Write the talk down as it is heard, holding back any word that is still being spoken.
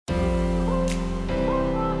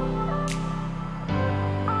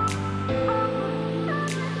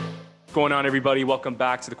What's going on, everybody? Welcome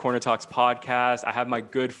back to the Corner Talks podcast. I have my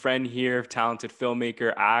good friend here, talented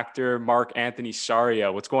filmmaker, actor, Mark Anthony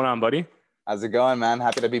Saria. What's going on, buddy? How's it going, man?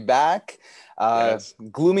 Happy to be back. Yes.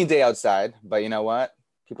 Gloomy day outside, but you know what?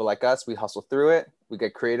 People like us, we hustle through it. We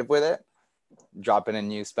get creative with it. Dropping a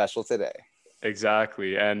new special today.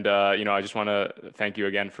 Exactly. And, I just want to thank you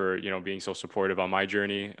again for, being so supportive on my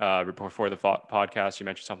journey. Before the podcast, you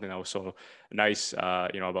mentioned something that was so nice,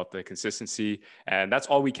 about the consistency. And that's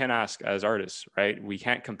all we can ask as artists, right? We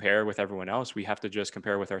can't compare with everyone else. We have to just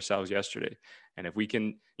compare with ourselves yesterday. And if we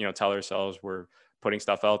can, tell ourselves we're putting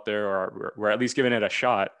stuff out there or we're at least giving it a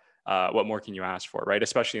shot, what more can you ask for, right?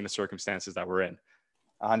 Especially in the circumstances that we're in.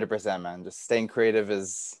 100%, man. Just staying creative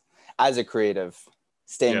as a creative,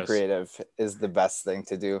 staying creative is the best thing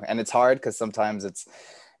to do. And it's hard because sometimes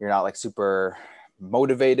you're not like super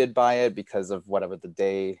motivated by it because of whatever the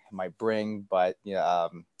day might bring. But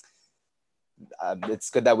it's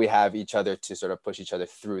good that we have each other to sort of push each other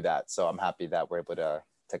through that. So I'm happy that we're able to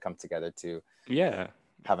come together to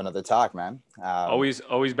have another talk, man. Always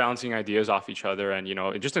bouncing ideas off each other and,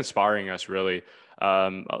 just inspiring us really.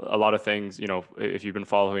 A lot of things, if you've been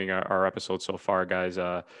following our episodes so far, guys,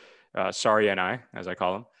 Sari and I, as I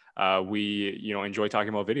call him, we, enjoy talking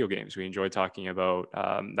about video games. We enjoy talking about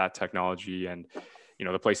that technology and,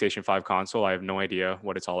 the PlayStation 5 console. I have no idea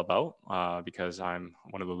what it's all about because I'm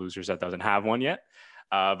one of the losers that doesn't have one yet.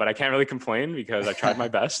 But I can't really complain because I tried my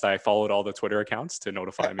best. I followed all the Twitter accounts to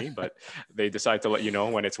notify me, but they decide to let you know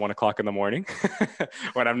when it's 1:00 in the morning,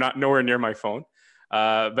 when I'm not nowhere near my phone.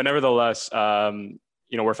 But nevertheless,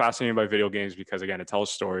 we're fascinated by video games because, again, it tells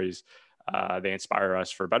stories. They inspire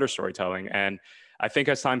us for better storytelling. And I think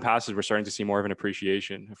as time passes, we're starting to see more of an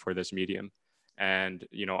appreciation for this medium. And,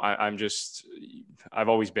 I've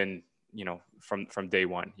always been, from day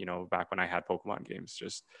one, back when I had Pokemon games,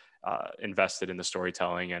 just invested in the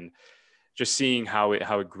storytelling and just seeing how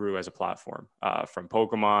it grew as a platform, from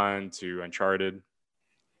Pokemon to Uncharted,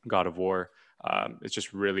 God of War. It's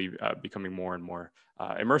just really becoming more and more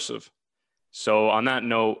immersive. So on that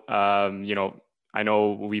note, I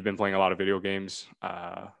know we've been playing a lot of video games,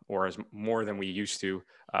 or as more than we used to,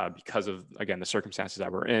 because of, again, the circumstances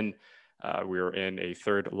that we're in. We were in a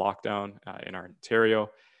third lockdown in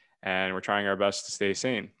Ontario, and we're trying our best to stay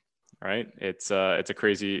sane. Right? It's a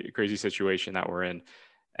crazy situation that we're in,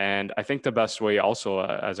 and I think the best way, also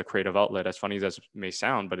as a creative outlet, as funny as it may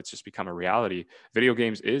sound, but it's just become a reality. Video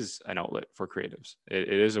games is an outlet for creatives. It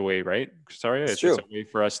is a way, right? Sorry, it's a way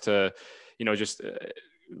for us to, just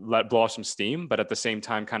let blow off some steam, but at the same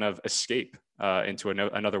time kind of escape into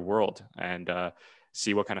another world and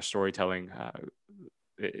see what kind of storytelling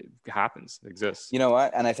exists. You know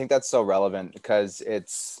what? And I think that's so relevant because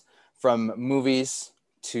it's from movies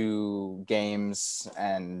to games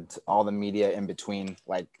and all the media in between.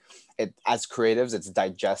 Like, it, as creatives, it's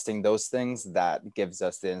digesting those things that gives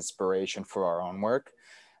us the inspiration for our own work.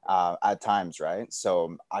 At times, right?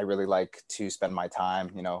 So I really like to spend my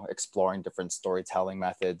time, exploring different storytelling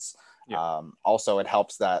methods. Yeah. Also, it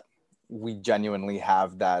helps that we genuinely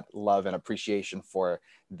have that love and appreciation for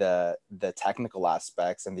the technical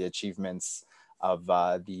aspects and the achievements of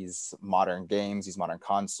these modern games, these modern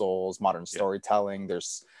consoles, modern storytelling.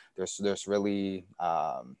 There's really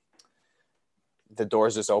the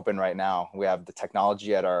doors just open right now. We have the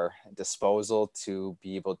technology at our disposal to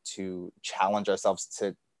be able to challenge ourselves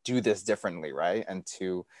to do this differently, right? And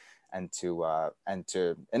to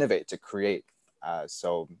innovate, to create.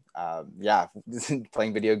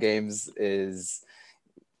 Playing video games is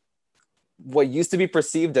what used to be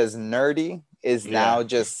perceived as nerdy is now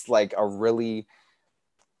just like a really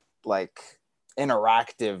like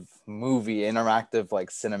interactive like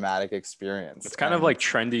cinematic experience. It's kind of like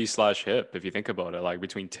trendy / hip if you think about it, like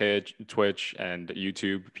between Twitch and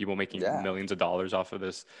YouTube, people making millions of dollars off of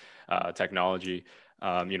this technology.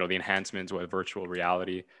 The enhancements with virtual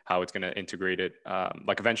reality, how it's going to integrate it.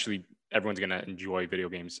 Like eventually everyone's going to enjoy video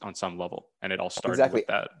games on some level. And it all started with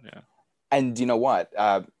that. Yeah. And you know what?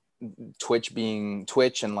 Twitch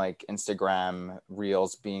and like Instagram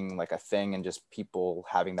Reels being like a thing and just people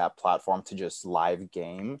having that platform to just live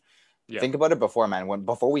game. Yeah. Think about it before, man.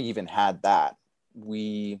 Before we even had that,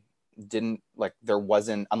 we didn't like, there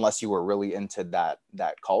wasn't, unless you were really into that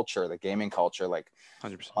culture, the gaming culture, like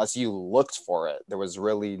 100%. Unless you looked for it, there was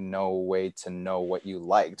really no way to know what you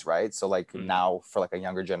liked, right? So like now for like a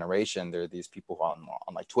younger generation, there are these people on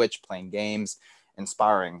like Twitch playing games,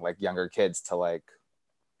 inspiring like younger kids to like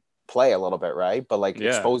play a little bit, right? But like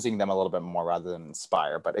exposing them a little bit more rather than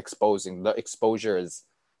inspire, but the exposure is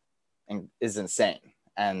insane.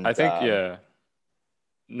 And I think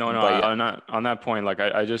on that point, like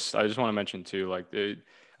I just want to mention too, like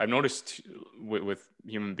I've noticed with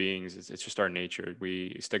human beings, it's just our nature.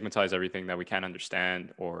 We stigmatize everything that we can't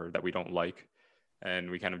understand or that we don't like, and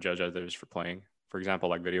we kind of judge others for playing. For example,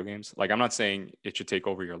 like video games. Like I'm not saying it should take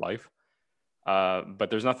over your life, but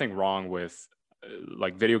there's nothing wrong with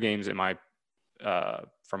like video games. In my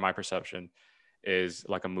from my perception, is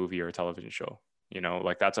like a movie or a television show. You know,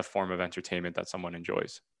 like that's a form of entertainment that someone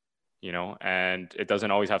enjoys. You know, and it doesn't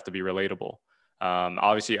always have to be relatable.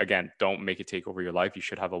 Obviously, again, don't make it take over your life. You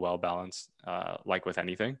should have a well balanced, like with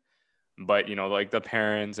anything. But you know, like the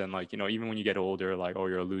parents and like, you know, even when you get older, like, oh,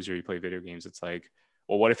 you're a loser, you play video games. It's like,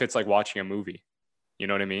 well, what if it's like watching a movie? You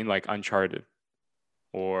know what I mean? Like Uncharted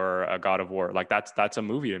or a God of War. Like that's a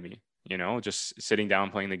movie to me. You know, just sitting down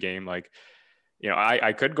playing the game. Like, you know,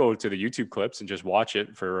 I could go to the YouTube clips and just watch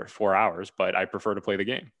it for 4 hours, but I prefer to play the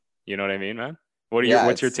game. You know what I mean, man? Yeah,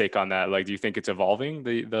 What's your take on that? Like, do you think it's evolving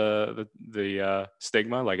the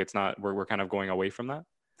stigma? Like, it's not we're kind of going away from that.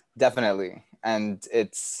 definitely. And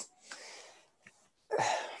it's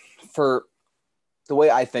for the way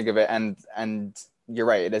I think of it, and you're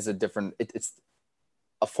right, it is a different it's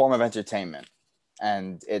a form of entertainment,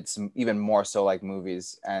 and it's even more so like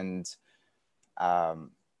movies. And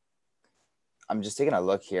um I'm just taking a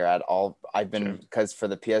look here at all I've been, because for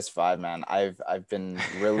the PS5, man, I've been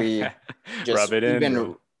really just Rub it in,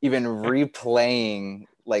 bro. even replaying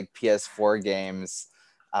like PS4 games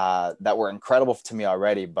that were incredible to me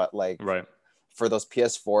already, but like Right. for those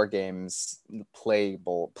PS4 games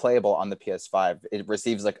playable on the PS5, it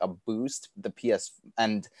receives like a boost. The PS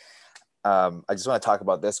and I just want to talk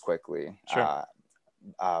about this quickly. Sure.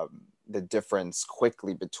 The difference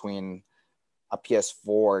quickly between a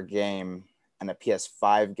PS4 game and a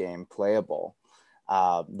PS5 game playable.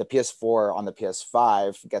 The PS4 on the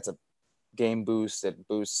PS5 gets a game boost. It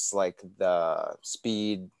boosts like the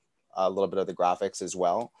speed, a little bit of the graphics as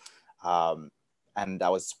well. And I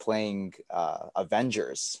was playing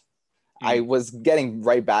Avengers. I was getting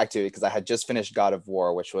right back to it because I had just finished God of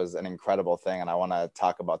War, which was an incredible thing, and I want to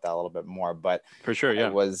talk about that a little bit more. But For sure, yeah.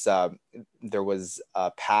 it was there was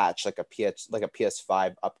a patch, like a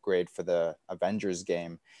PS5 upgrade for the Avengers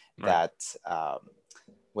game Right. that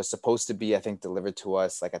was supposed to be, I think, delivered to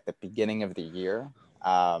us like at the beginning of the year.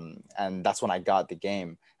 And that's when I got the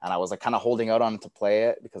game, and I was like kind of holding out on it to play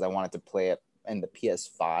it because I wanted to play it in the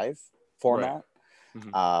PS5 format.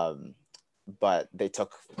 Right. But they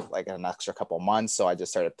took like an extra couple months, so I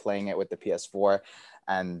just started playing it with the PS4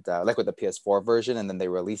 and like with the PS4 version, and then they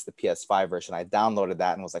released the PS5 version. I downloaded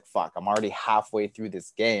that and was like, fuck, I'm already halfway through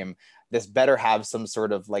this game. This better have some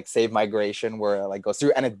sort of like save migration where it like goes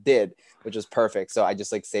through, and it did, which is perfect. So I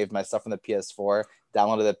just like saved my stuff from the PS4,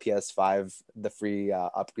 downloaded the PS5, the free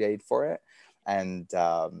upgrade for it, and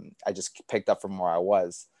I just picked up from where I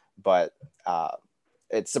was. But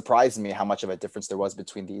it surprised me how much of a difference there was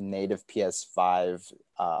between the native PS5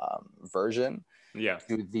 version Yeah.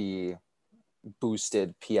 to the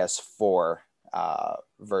boosted PS4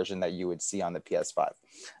 version that you would see on the PS5.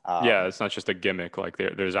 Yeah, it's not just a gimmick. Like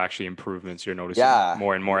there's actually improvements you're noticing Yeah,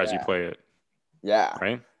 more and more as you play it. yeah.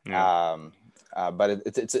 Right. Yeah. But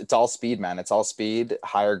it's all speed, man. It's all speed,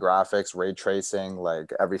 higher graphics, ray tracing,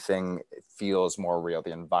 like everything feels more real.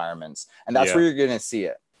 The environments, and that's where Yeah. you're gonna see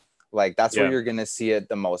it. Like that's where Yeah. you're gonna see it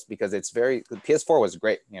the most, because it's very. The PS4 was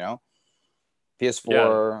great, you know. Yeah.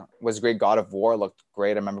 PS4 was great. God of War looked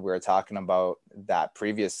great. I remember we were talking about that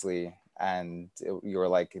previously, and you were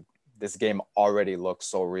like, "This game already looks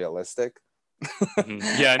so realistic."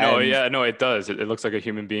 Yeah, no, And yeah, no, it does. It looks like a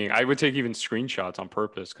human being. I would take even screenshots on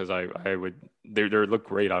purpose because I would they look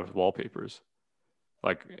great out of wallpapers,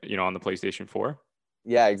 like you know on the PlayStation 4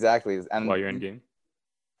 yeah, exactly. while you're And in game.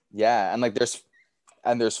 yeah, and like there's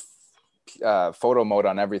photo mode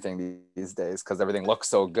on everything these days because everything looks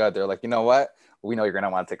so good. They're like, you know what? We know you're gonna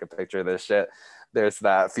want to take a picture of this shit. There's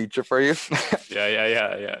that feature for you. Yeah, yeah,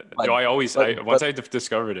 yeah, yeah. but No, I always but I once but I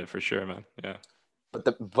discovered it for sure, man. Yeah, but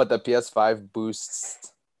the PS5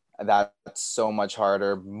 boosts that so much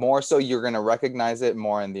harder. More so, you're gonna recognize it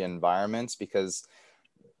more in the environments because,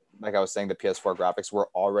 like I was saying, the PS4 graphics were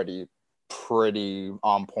already pretty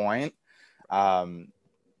on point. Um,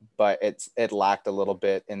 but it lacked a little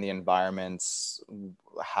bit in the environments,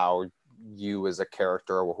 how you as a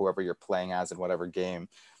character or whoever you're playing as in whatever game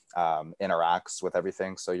interacts with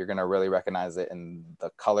everything. So you're going to really recognize it in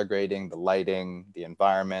the color grading, the lighting, the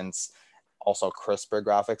environments, also crisper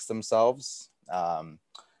graphics themselves.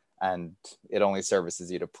 And it only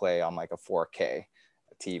services you to play on like a 4K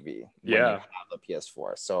TV when you yeah, have a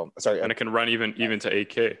PS4. So sorry, and it can run even to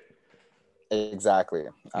 8K. exactly.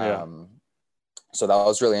 Yeah, So that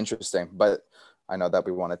was really interesting. But I know that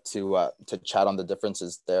we wanted to chat on the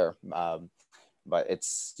differences there. but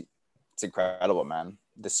it's incredible, man.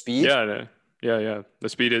 The speed Yeah. The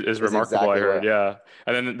speed is is remarkable, I exactly heard. what. Yeah.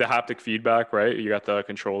 And then the haptic feedback, right? You got the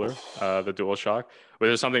controller, the DualShock,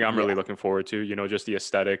 which is something I'm really Yeah. looking forward to, just the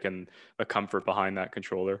aesthetic and the comfort behind that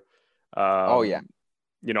controller. Oh yeah.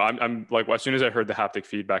 Um, I'm like, as soon as I heard the haptic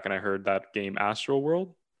feedback and I heard that game Astral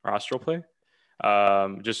World or Astral Play,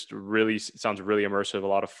 just really sounds really immersive, a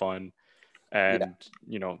lot of fun. Yeah. And,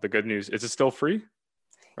 the good news is it still free,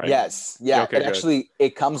 right? Yes. Yeah. Yeah. Okay, good.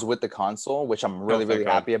 It comes with the console, which I'm Oh, really, thank really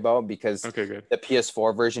God. happy about because Okay, good. the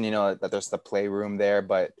PS4 version, that there's the playroom there,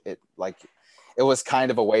 but it was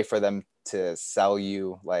kind of a way for them to sell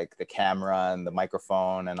you like the camera and the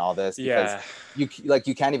microphone and all this because Yeah.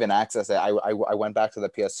 you can't even access it. I went back to the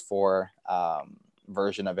PS4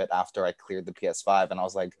 version of it after I cleared the PS5, and I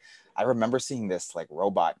was like, I remember seeing this like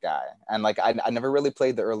robot guy, and like I never really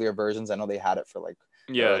played the earlier versions. I know they had it for like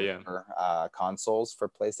the Yeah, yeah. earlier consoles for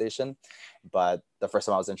PlayStation, but the first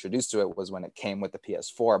time I was introduced to it was when it came with the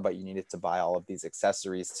PS4, but you needed to buy all of these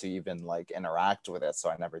accessories to even like interact with it, so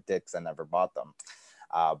I never did because I never bought them.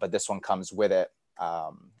 But this one comes with it,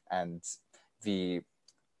 and the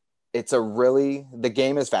the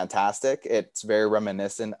game is fantastic. It's very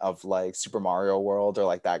reminiscent of like Super Mario World or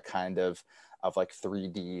like that kind of like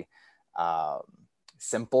 3D um,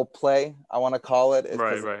 simple play, I want to call it, Right,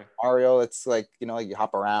 because right. Mario, it's like, like you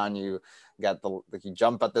hop around, you got the like you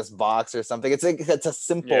jump at this box or something. It's a Yeah,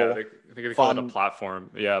 simple, I think they call it a fun.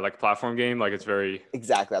 platform. Yeah, like platform game. Like it's very,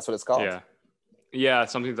 Exactly, that's what it's called. yeah. Yeah,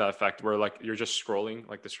 something to that effect where like you're just scrolling,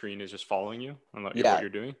 like the screen is just following you and like, what Yeah. you're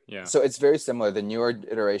doing. Yeah. So it's very similar. The newer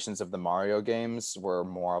iterations of the Mario games were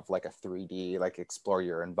more of like a 3D, like explore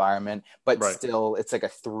your environment, but Right. still it's like a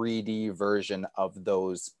 3D version of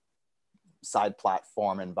those side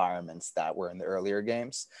platform environments that were in the earlier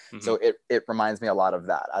games. Hmm. So it reminds me a lot of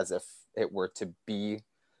that, as if it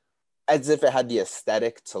had the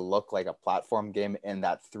aesthetic to look like a platform game in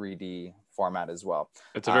that 3D format as well.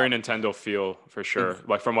 It's a very Nintendo feel for sure, Ex-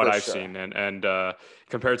 like from what for I've sure. seen, and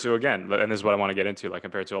compared to again, and this is what I want to get into, like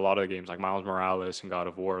compared to a lot of the games like Miles Morales and God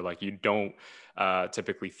of War, like you don't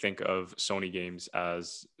typically think of Sony games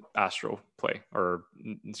as Astro Play or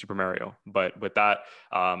Super Mario, but with that,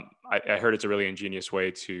 I heard it's a really ingenious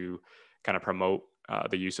way to kind of promote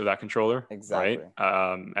the use of that controller, right? Exactly.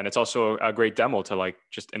 And it's also a great demo to like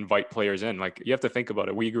just invite players in. Like you have to think about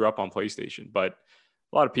it. We grew up on PlayStation, but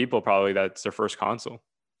a lot of people probably that's their first console,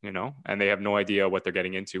 and they have no idea what they're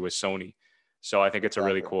getting into with Sony. So I think it's a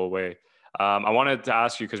really Exactly. cool way. I wanted to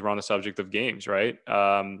ask you because we're on the subject of games, right?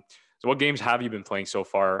 So what games have you been playing so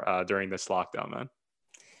far during this lockdown, man?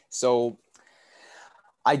 So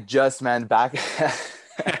I just, man, back.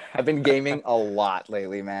 I've been gaming a lot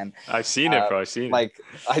lately, man. I've seen it, Uh, bro. I've seen it. like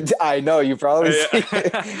I know you probably Yeah. see it, you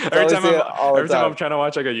every probably time see I'm it all the every time I'm time. trying to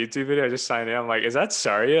watch like a YouTube video, I just sign in. I'm like, is that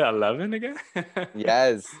Saria 11 again?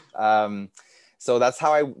 Yes. So that's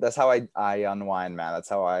how I unwind, man. That's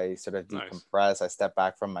how I sort of Nice. decompress. I step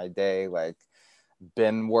back from my day, like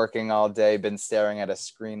been working all day, been staring at a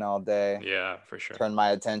screen all day, Yeah, for sure. turn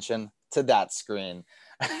my attention to that screen.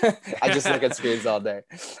 I just look at screens all day.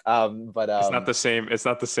 But It's not the same. It's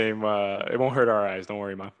not the same. It won't hurt our eyes. Don't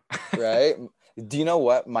worry, man. right. Do you know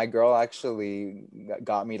what? My girl actually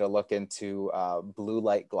got me to look into blue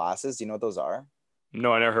light glasses. Do you know what those are?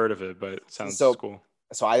 No, I never heard of it, but it sounds So cool.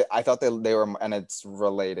 so I thought they were, and it's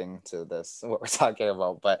relating to this what we're talking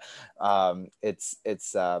about, but it's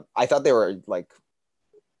I thought they were like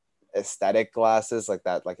aesthetic glasses like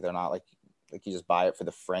that, like they're not like you just buy it for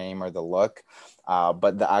the frame or the look,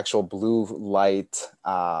 but the actual blue light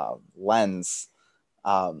lens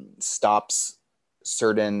stops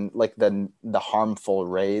certain like the harmful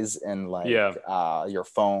rays in like Yeah, your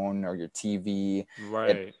phone or your TV. it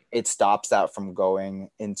right. it stops that from going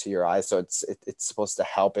into your eyes, so it's supposed to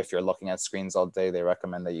help if you're looking at screens all day. They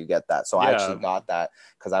recommend that you get that, so I actually Yeah, got that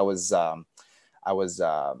because I was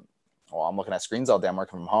well, I'm looking at screens all day. I'm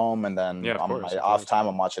working from home, and then yeah. Of on course, my of off course. time,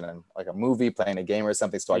 I'm watching like a movie, playing a game or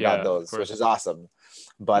something. So I got Yeah, of those, which course. is awesome.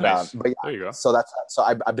 But Nice. but yeah, There you go. so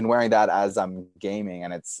I've been wearing that as I'm gaming,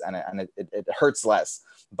 and it hurts less.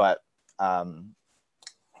 But um,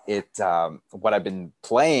 what I've been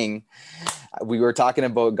playing, we were talking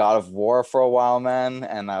about God of War for a while, man,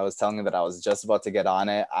 and I was telling you that I was just about to get on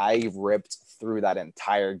it. I ripped through that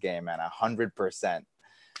entire game, man, 100%.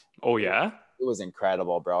 Oh It, yeah. it was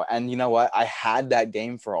incredible, bro. And you know what? I had that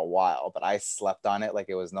game for a while, but I slept on it like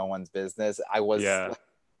it was no one's business. I was Yeah. like,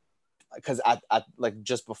 because at like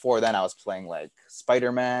just before then, I was playing like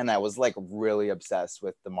Spider-Man. I was like really obsessed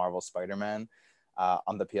with the Marvel Spider-Man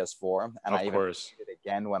on the PS4, and Of I even course. played it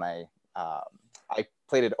again when I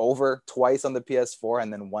played it over twice on the PS4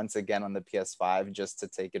 and then once again on the PS5 just to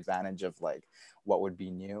take advantage of like what would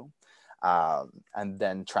be new. And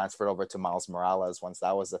then transferred over to Miles Morales once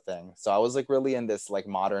that was a thing. So I was like really in this like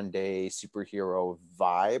modern day superhero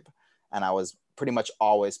vibe, and I was pretty much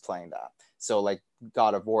always playing that. So like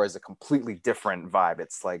God of War is a completely different vibe.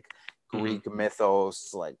 It's like Greek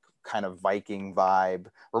mythos, like kind of Viking vibe.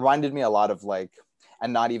 Reminded me a lot of like,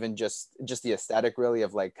 and not even just the aesthetic really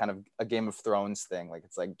of like kind of a Game of Thrones thing. Like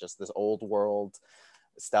it's like just this old world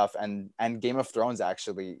stuff, and Game of Thrones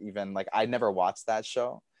actually, even like I never watched that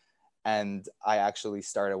show, and I actually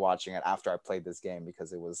started watching it after I played this game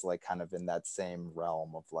because it was like kind of in that same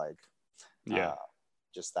realm of like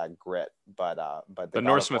just that grit. But the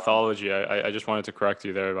Norse mythology, I just wanted to correct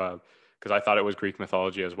you there, because I thought it was Greek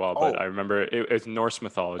mythology as well, but I remember it's Norse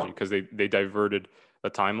mythology because they diverted the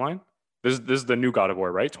timeline. This is the new God of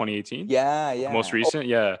War, right? 2018. Yeah. The most recent.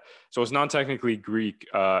 Yeah, so it's not technically Greek,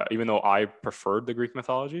 even though I preferred the Greek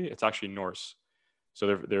mythology. It's actually Norse.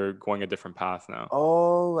 So they're going a different path now.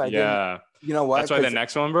 I didn't. You know what? That's why the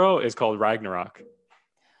next one, bro, is called Ragnarok.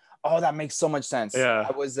 Oh, that makes so much sense. Yeah.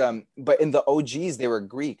 I was but in the OGs they were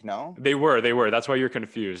Greek, no? They were. That's why you're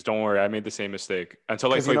confused. Don't worry, I made the same mistake.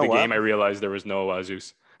 Until I played the game, I realized there was no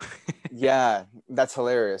Zeus. Yeah, that's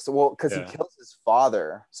hilarious. Well, because he kills his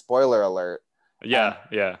father. Spoiler alert. Yeah.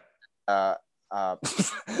 I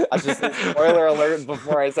just say spoiler alert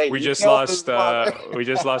before I say we just lost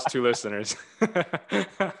 2 listeners.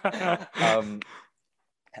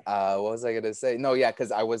 What was I gonna say? No, yeah,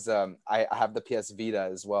 because I was I have the PS Vita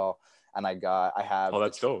as well, and I have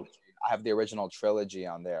that's dope. I have the original trilogy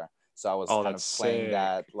on there, so I was kind of playing sick.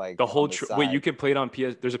 that like the whole wait, you can play it on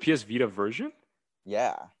PS. There's a PS Vita version.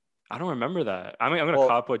 Yeah, I don't remember that. I mean, I'm gonna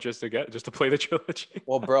cop it just to play the trilogy.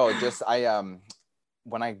 Well, bro, just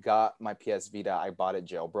when I got my PS Vita, I bought it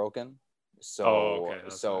jailbroken. So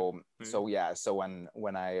so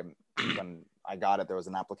when I got it, there was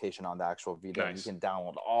an application on the actual Vita. And you can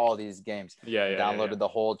download all these games. Downloaded the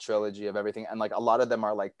whole trilogy of everything, and like a lot of them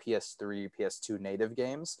are like PS3, PS2 native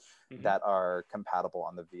games that are compatible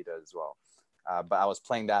on the Vita as well. But I was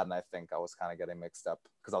playing that, and I think I was kind of getting mixed up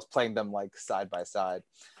because I was playing them like side by side.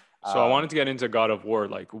 So I wanted to get into God of War.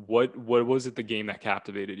 Like, what was it the game that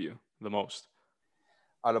captivated you the most?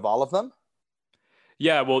 Out of all of them?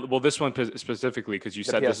 Yeah, well, this one specifically because you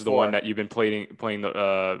said PS4. This is the one that you've been playing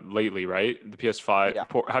lately, right? The PS5. Yeah.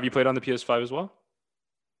 Have you played on the PS5 as well?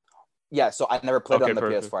 Yeah, so I never played it on the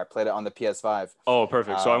PS4. I played it on the PS5. Oh,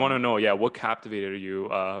 perfect. So I want to know, what captivated you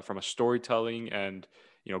from a storytelling and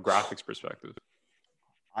graphics perspective?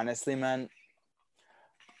 Honestly, man,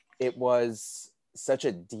 it was such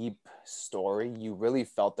a deep story. You really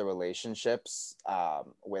felt the relationships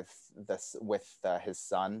with his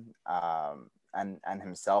son and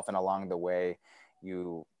himself, and along the way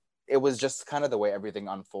it was just kind of the way everything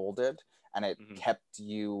unfolded, and it kept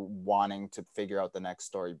you wanting to figure out the next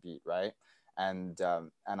story beat, right? And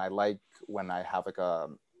I like when I have like a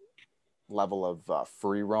level of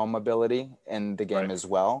free roam ability in the game as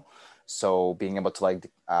well. So being able to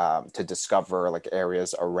like to discover like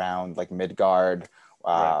areas around like Midgard,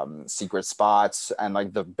 secret spots, and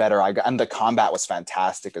like the better I got, and the combat was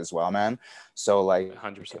fantastic as well, man. So like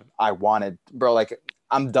 100%. I wanted, bro, like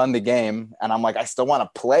I'm done the game and I'm like, I still want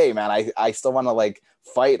to play, man. I still want to like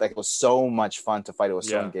fight. Like it was so much fun to fight. It was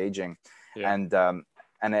so engaging. And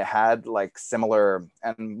it had like similar,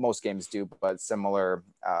 and most games do, but similar,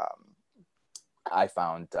 I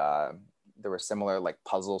found there were similar like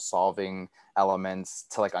puzzle solving elements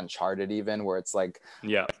to like Uncharted, even, where it's like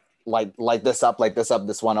light this up,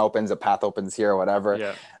 this one opens, a path opens here or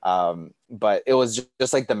whatever. But it was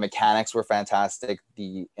just like the mechanics were fantastic,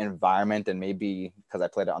 the environment, and maybe because I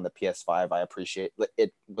played it on the PS5, I appreciate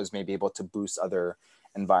it was maybe able to boost other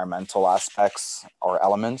environmental aspects or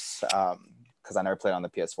elements, because I never played on the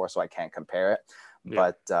PS4, so I can't compare it.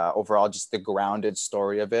 But overall, just the grounded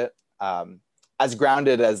story of it, as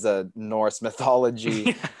grounded as a Norse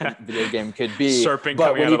mythology video game could be. Serpent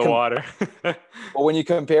coming out of the water. But when you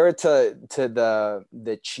compare it to the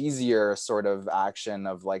cheesier sort of action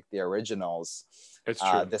of like the originals, it's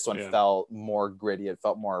true. This one felt more gritty. It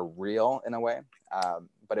felt more real in a way.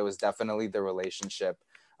 But it was definitely the relationship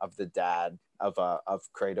of the dad of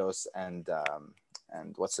Kratos and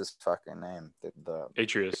what's his fucking name? The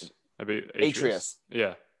Atreus. Atreus.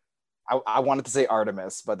 Yeah. I wanted to say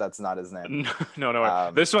Artemis, but that's not his name.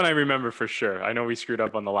 No. This one I remember for sure. I know we screwed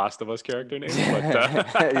up on the Last of Us character name,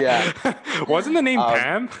 but wasn't the name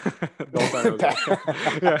Pam?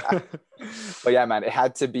 But yeah, man, it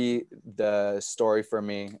had to be the story for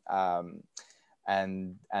me, and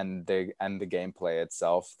the gameplay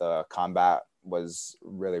itself. The combat was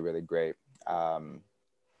really, really great.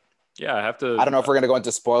 Yeah, I have I to. don't know if we're gonna go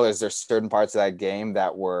into spoilers. There's certain parts of that game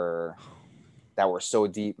that were so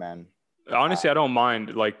deep, man. Honestly, I don't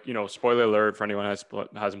mind. Like, spoiler alert for anyone who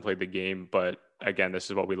hasn't played the game. But again, this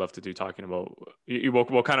is what we love to do, talking about.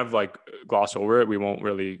 We'll kind of like gloss over it. We won't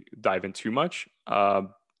really dive in too much.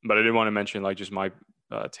 But I did want to mention, like, just my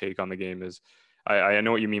take on the game is, I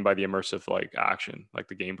know what you mean by the immersive, like, action, like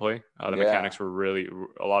the gameplay. The Yeah, mechanics were really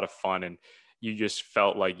a lot of fun, and you just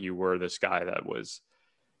felt like you were this guy that was,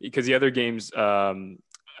 because the other games, I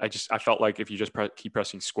felt like if you just keep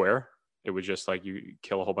pressing square, it would just like you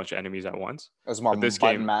kill a whole bunch of enemies at once. it was more But this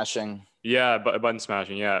button game, mashing. yeah, but button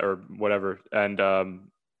smashing, yeah, or whatever. And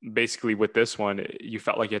basically with this one, you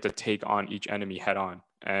felt like you had to take on each enemy head on,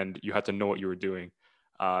 and you had to know what you were doing.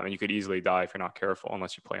 And you could easily die if you're not careful,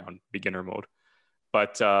 unless you play on beginner mode.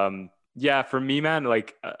 But yeah, for me, man,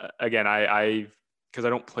 like, again, because I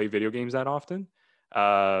don't play video games that often.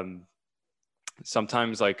 Um,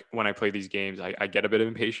 Sometimes, like, when I play these games, I get a bit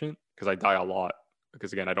impatient because I die a lot,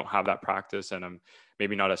 because again, I don't have that practice, and I'm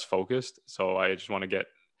maybe not as focused. So I just want to get,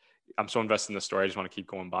 I'm so invested in the story, I just want to keep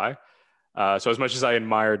going by. So as much as I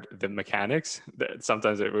admired the mechanics,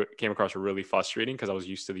 sometimes it came across really frustrating because I was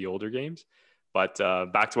used to the older games. But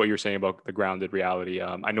back to what you were saying about the grounded reality,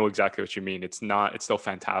 I know exactly what you mean. It's still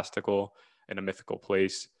fantastical in a mythical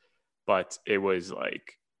place, but it was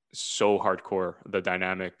like so hardcore, the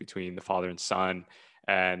dynamic between the father and son,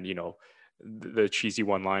 and the cheesy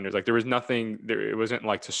one liners. Like, there was nothing there, it wasn't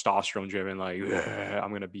like testosterone driven, like,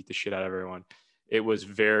 I'm gonna beat the shit out of everyone. It was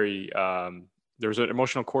very there was an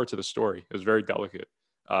emotional core to the story. It was very delicate,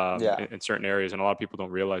 Yeah. in certain areas, and a lot of people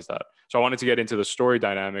don't realize that. So I wanted to get into the story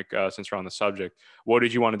dynamic, since we're on the subject. What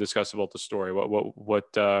did you want to discuss about the story?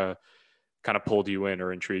 What kind of pulled you in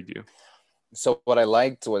or intrigued you? So what I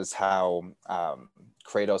liked was how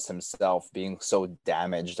Kratos himself being so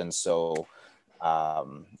damaged and so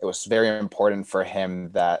it was very important for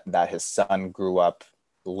him that his son grew up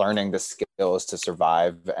learning the skills to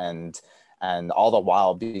survive and all the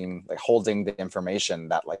while being like holding the information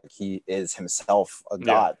that like he is himself a Yeah,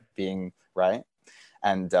 god being right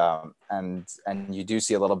and you do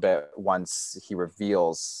see a little bit once he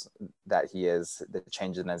reveals that he is the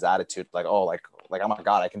change in his attitude like oh my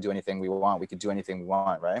god I can do anything we want we could do anything we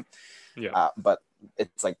want right yeah, but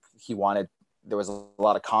it's like he wanted there was a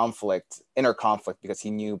lot of inner conflict because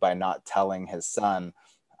he knew by not telling his son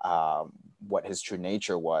what his true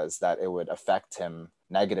nature was that it would affect him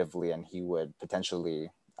negatively and he would potentially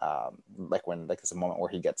like when like there's a moment where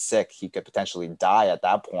he gets sick he could potentially die at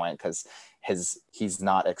that point because he's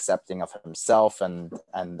not accepting of himself and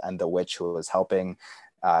the witch who was helping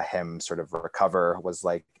him sort of recover was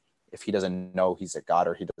like if he doesn't know he's a god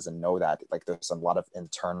or he doesn't know that like there's a lot of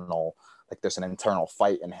internal like there's an internal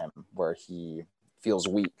fight in him where he feels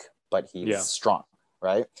weak but he's yeah, strong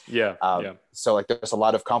right yeah, yeah, so like there's a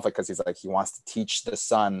lot of conflict because he's like he wants to teach the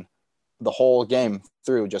son the whole game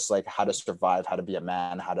through just like how to survive how to be a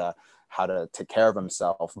man how to take care of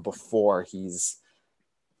himself before he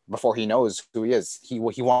knows who he is he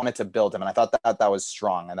wanted to build him and I thought that was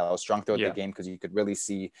strong and that was strong throughout the yeah. game because you could really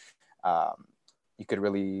see you could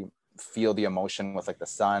really feel the emotion with like the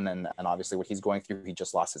son and obviously what he's going through he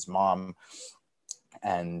just lost his mom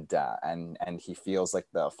and he feels like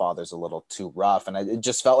the father's a little too rough and it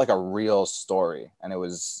just felt like a real story and it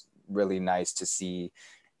was really nice to see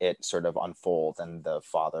it sort of unfold and the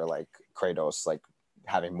father like Kratos like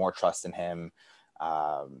having more trust in him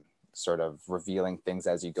sort of revealing things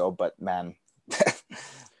as you go but man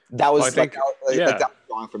that Well, I was like think, that yeah, was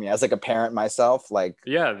wrong for me as like a parent myself like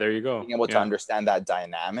yeah, there you go. being able to Yeah. understand that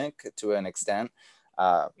dynamic to an extent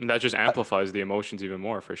uh, And that just amplifies the emotions even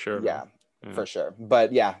more, for sure, man. yeah Yeah. for sure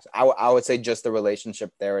but yeah I would say just the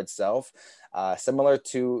relationship there itself similar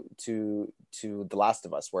to The Last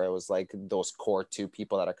of Us where it was like those core two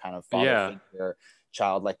people that are kind of father Yeah. figure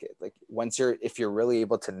child like once you're if you're really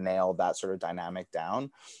able to nail that sort of dynamic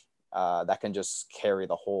down that can just carry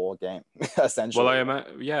the whole game Well, essentially yeah. that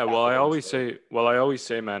within the story. Well, I always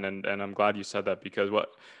say, man, and I'm glad you said that, because what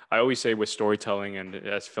I always say with storytelling and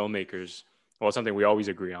as filmmakers, well, something we always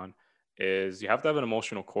agree on is you have to have an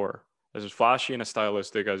emotional core. As flashy and as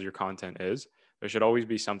stylistic as your content is, there should always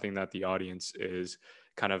be something that the audience is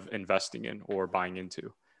kind of investing in or buying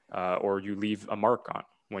into, or you leave a mark on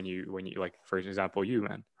when you like, for example, you,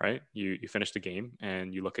 man, right? You finish the game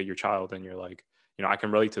and you look at your child and you're like, I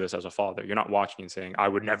can relate to this as a father. You're not watching and saying, I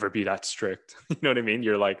would never be that strict. You know what I mean?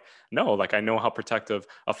 You're like, no, like, I know how protective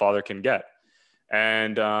a father can get.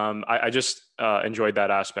 And I just enjoyed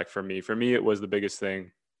that aspect for me. For me, it was the biggest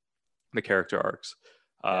thing, the character arcs,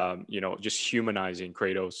 Yeah just humanizing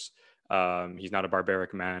Kratos, He's not a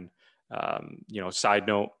barbaric man. Side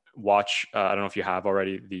note, watch, I don't know if you have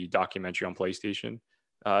already, the documentary on PlayStation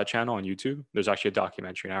channel on YouTube. There's actually a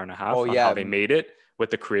documentary, an hour and a half, Oh on how yeah, they made it with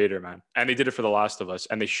the creator, man. And they did it for The Last of Us.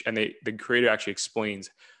 And the creator actually explains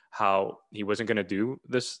how he wasn't going to do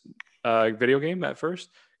this video game at first,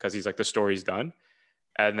 because he's like, the story's done.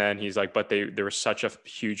 And then he's like, but there was such a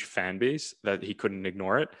huge fan base that he couldn't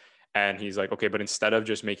ignore it. And he's like, okay, but instead of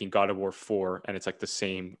just making God of War 4 and it's like the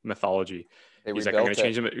same mythology, they he's like, I'm going rebuilt to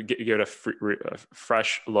change it. him, give it a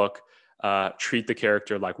fresh look, treat the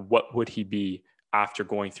character like what would he be after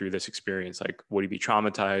going through this experience? Like, would he be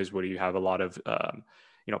traumatized? Would he have a lot of,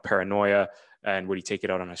 paranoia? And would he take it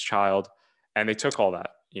out on his child? And they took all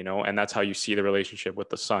that, and that's how you see the relationship with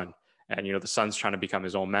the son. And, the son's trying to become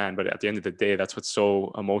his own man. But at the end of the day, that's what's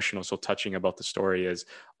so emotional, so touching about the story is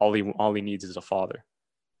all he needs is a father.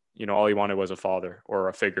 All he wanted was a father or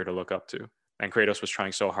a figure to look up to. And Kratos was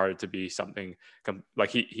trying so hard to be something like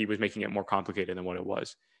he was making it more complicated than what it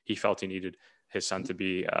was. He felt he needed his son to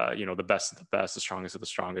be, the best of the best, the strongest of the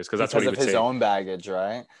strongest, because that's what he would Because of his say. own baggage,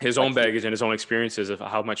 right? His Like own baggage and his own experiences of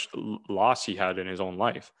how much loss he had in his own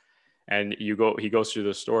life. And he goes through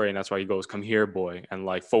the story, and that's why he goes, "Come here, boy," and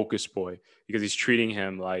like, "Focus, boy," because he's treating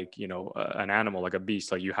him like, an animal, like a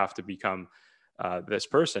beast. Like, you have to become this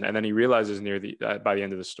person. And then he realizes by the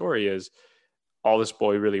end of the story is all this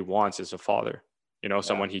boy really wants is a father, yeah,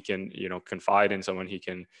 someone he can, confide in, someone he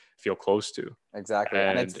can feel close to. exactly.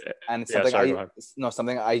 And And yeah, something sorry, go ahead.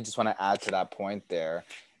 something I just want to add to that point there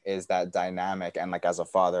is that dynamic, and like as a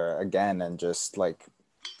father again, and just like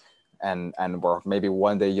and or maybe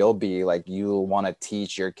one day you'll be like, you'll want to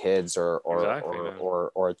teach your kids Exactly, man.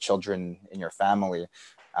 or children in your family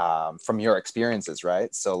from your experiences,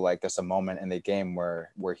 right? So like there's a moment in the game where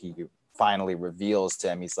he finally reveals to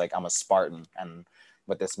him, he's like, I'm a Spartan, and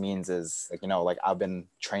what this means is like, like I've been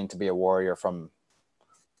trained to be a warrior from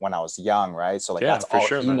when I was young, right? So like Yeah, that's for all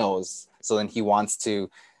sure, he man. knows. So then he wants to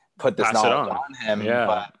put this Pass it knowledge on. on him, but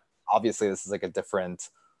Yeah. obviously this is like a different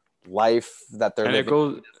life that they're And it living.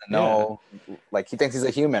 He goes, doesn't yeah. know, like he thinks he's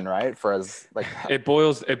a human, right? For as like It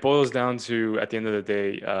boils down to, at the end of the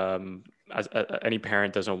day, any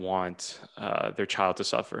parent doesn't want their child to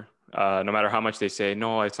suffer. No matter how much they say,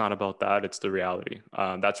 no, it's not about that. It's the reality.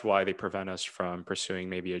 That's why they prevent us from pursuing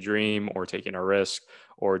maybe a dream or taking a risk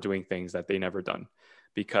or doing things that they never done,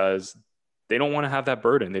 because they don't want to have that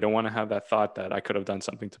burden. They don't want to have that thought that I could have done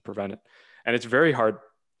something to prevent it. And it's very hard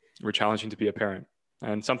or challenging to be a parent.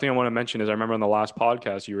 And something I want to mention is, I remember on the last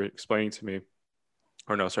podcast you were explaining to me,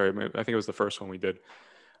 or no, sorry, I think it was the first one we did.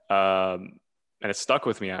 And it stuck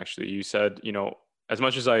with me, actually. You said, as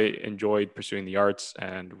much as I enjoyed pursuing the arts,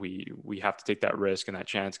 and we have to take that risk and that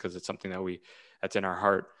chance because it's something that's in our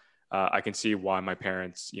heart. I can see why my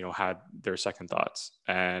parents, had their second thoughts.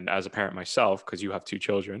 And as a parent myself, because you have two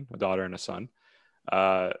children, a daughter and a son,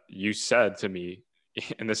 you said to me,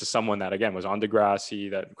 and this is someone that, again, was on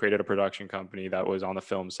Degrassi, that created a production company, that was on the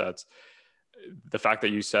film sets. The fact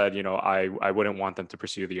that you said, I wouldn't want them to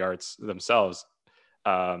pursue the arts themselves.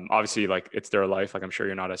 Obviously, like, it's their life. Like, I'm sure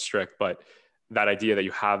you're not as strict, but that idea that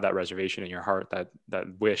you have that reservation in your heart, that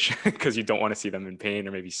wish, because you don't want to see them in pain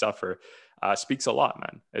or maybe suffer, speaks a lot,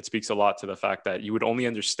 man. It speaks a lot to the fact that you would only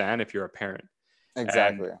understand if you're a parent. And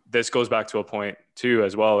exactly. this goes back to a point too,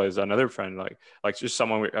 as well as another friend, like just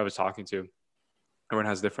someone I was talking to. Everyone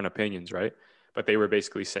has different opinions, right? But they were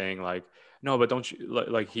basically saying like, no, but don't you,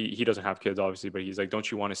 like, he doesn't have kids, obviously, but he's like, don't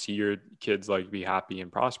you want to see your kids like be happy and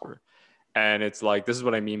prosper? And it's like, this is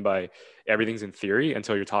what I mean by everything's in theory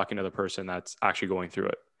until you're talking to the person that's actually going through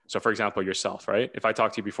it. So for example, yourself, right? If I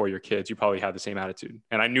talked to you before your kids, you probably had the same attitude.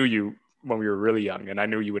 And I knew you when we were really young, and I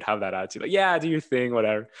knew you would have that attitude, like, yeah, do your thing,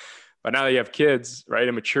 whatever. But now that you have kids, right,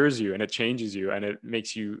 it matures you and it changes you and it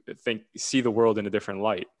makes you see the world in a different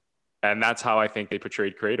light. And that's how I think they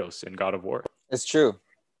portrayed Kratos in God of War. It's true.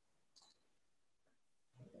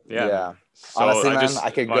 Yeah, Yeah. man. So Honestly, I man, just I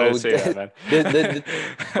could wanted go. to say that, man.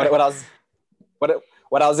 What I was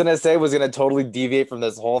what I was gonna say was gonna totally deviate from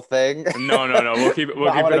this whole thing. No. We'll keep it. We'll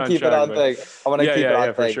But I keep want it to on keep it track. on But thing. I want to keep it on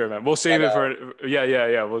yeah, for thing. sure, man. We'll save But it for.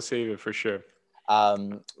 Yeah. We'll save it for sure.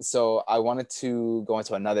 so I wanted to go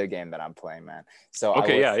into another game that I'm playing, man. So I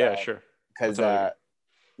Okay. was Yeah. Sure. What's because another game?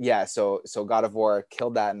 yeah, so God of War,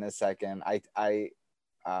 killed that in a second.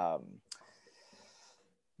 Um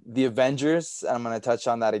the Avengers, I'm gonna touch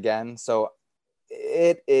on that again. So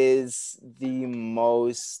it is the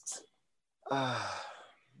most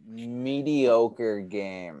mediocre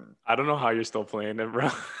game. I don't know how you're still playing it, bro.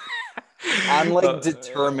 I'm like Uh,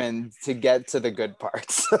 determined to get to the good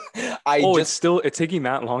parts. I oh, just it's taking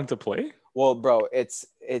that long to play. Well, bro, it's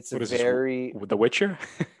What is this? very The Witcher?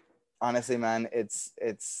 honestly, man, it's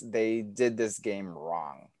they did this game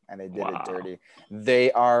wrong and they did it Wow. dirty.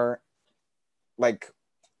 They are like,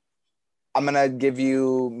 I'm gonna give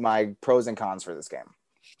you my pros and cons for this game.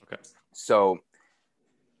 Okay. So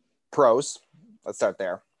pros, let's start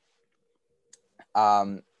there.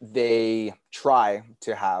 They try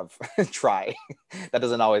to have try. That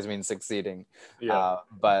doesn't always mean succeeding. Yeah.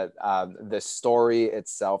 But the story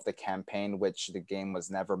itself, the campaign, which the game was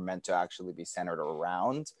never meant to actually be centered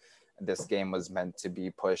around. This game was meant to be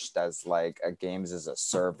pushed as like a games as a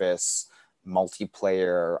service,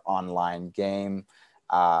 multiplayer online game,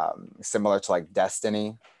 similar to like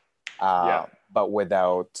Destiny. Yeah. But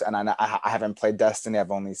without, and I haven't played Destiny. I've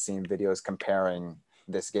only seen videos comparing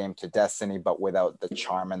this game to Destiny, but without the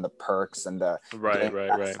charm and the perks and the Right. game Right.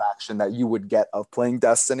 Right. satisfaction that you would get of playing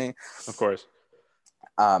Destiny. Of course.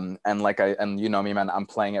 And like and you know me, man, I'm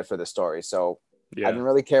playing it for the story. So I Yeah. didn't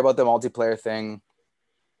really care about the multiplayer thing.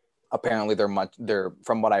 Apparently, they're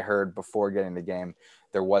from what I heard before getting the game,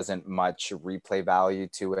 there wasn't much replay value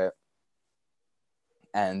to it,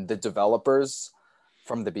 and the developers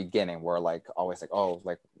from the beginning were like always like, oh,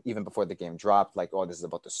 like even before the game dropped, like, oh, this is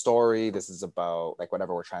about the story, this is about like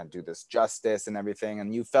whatever, we're trying to do this justice and everything.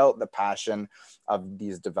 And you felt the passion of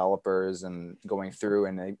these developers and going through.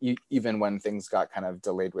 And even when things got kind of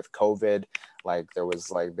delayed with COVID, like there was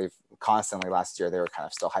like they've constantly last year they were kind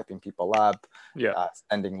of still hyping people up, Yeah.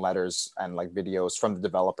 sending letters and like videos from the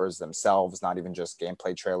developers themselves, not even just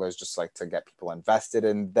gameplay trailers, just like to get people invested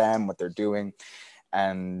in them, what they're doing.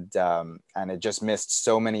 And it just missed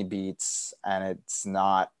so many beats, and it's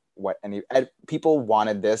not what any people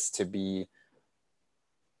wanted this to be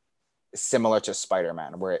similar to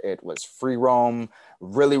Spider-Man, where it was free roam,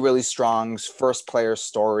 really really strong first player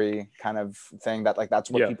story kind of thing. That like that's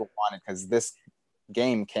what Yeah. people wanted, because this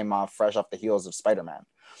game came off fresh off the heels of Spider-Man,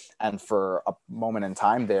 and for a moment in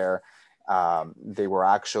time there, they were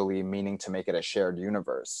actually meaning to make it a shared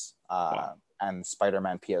universe. Wow. And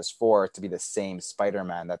Spider-Man PS4 to be the same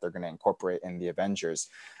Spider-Man that they're going to incorporate in the Avengers,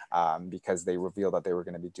 because they revealed that they were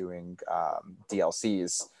going to be doing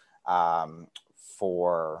DLCs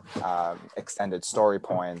for extended story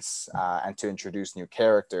points, and to introduce new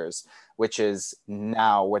characters, which is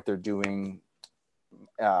now what they're doing,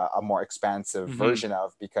 a more expansive version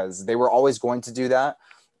of, because they were always going to do that.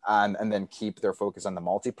 And then keep their focus on the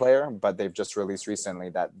multiplayer, but they've just released recently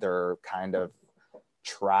that they're kind of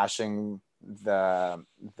trashing the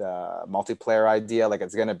multiplayer idea. Like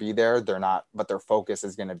it's going to be there, they're not, but their focus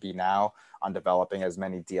is going to be now on developing as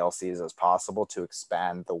many DLCs as possible to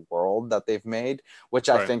expand the world that they've made, which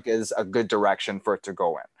I Right. think is a good direction for it to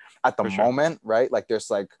go in at the For sure. moment, right? Like there's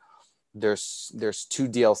two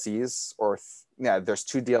DLCs, or yeah, there's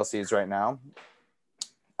two DLCs right now.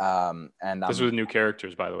 And This was new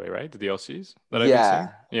characters, by the way, right? The DLCs that I've been seeing.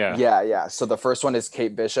 Yeah, Yeah. yeah. So the first one is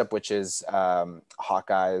Kate Bishop, which is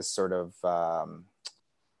Hawkeye's sort of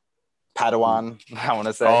Padawan, I want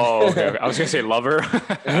to say. Oh, okay, okay. I was gonna say Lover.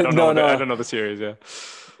 I don't know. No, I no, don't know the series. Yeah.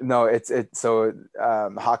 no. It's so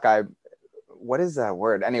Hawkeye. What is that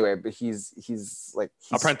word? Anyway, but he's like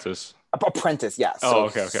he's Apprentice. apprentice, yeah. Oh, So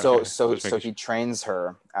okay, okay, so okay. so Just so making he sure. trains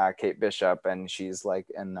her, Kate Bishop, and she's like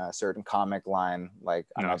in a certain comic line, like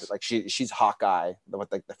another, Nice. like she's Hawkeye,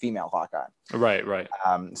 with like the female Hawkeye. Right, right,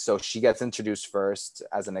 So she gets introduced first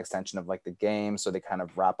as an extension of like the game, so they kind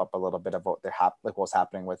of wrap up a little bit of what like what's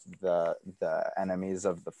happening with the enemies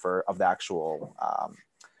of of the actual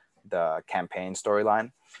the campaign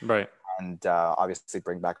storyline, right. and obviously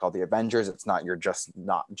bring back all the Avengers. It's not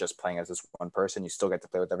just playing as this one person. You still get to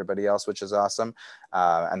play with everybody else, which is awesome.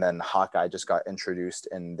 And then Hawkeye just got introduced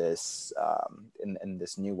in this in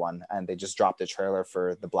this new one, and they just dropped a trailer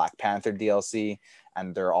for the Black Panther DLC,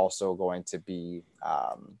 and they're also going to be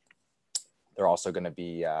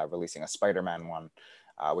releasing a Spider-Man one.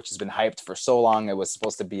 Which has been hyped for so long. It was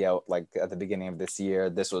supposed to be out like at the beginning of this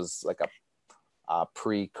year. This was like a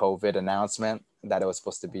pre-COVID announcement that it was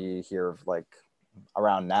supposed to be here like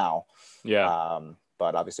around now. Yeah.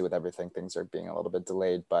 But obviously with everything, things are being a little bit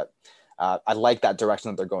delayed. But I like that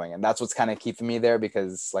direction that they're going, and that's what's kind of keeping me there,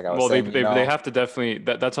 because like I was Well, they, saying, they they have to definitely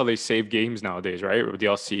that's how they save games nowadays, right? With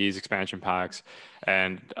DLCs, expansion packs,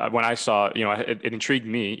 and when I saw, it intrigued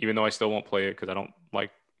me, even though I still won't play it because I don't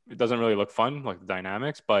like it. Doesn't really look fun, like the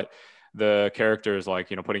dynamics, but the characters, like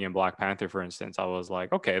putting in Black Panther, for instance, I was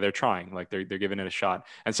like, okay, they're trying, like they're giving it a shot.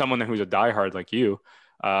 And someone who's a diehard like you,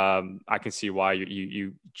 I can see why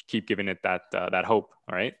you keep giving it that hope,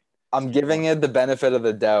 right? I'm giving it the benefit of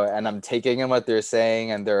the doubt, and I'm taking in what they're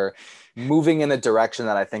saying, and they're moving in a direction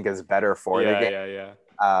that I think is better for the Yeah, game. yeah,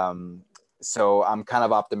 yeah. Um, so I'm kind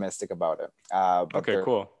of optimistic about it. But Okay, they're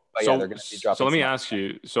cool. But yeah, they're going to be So dropping let me some other ask stuff.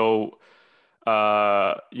 you. So,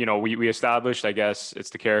 we established, I guess, it's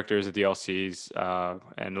the characters, the DLCs,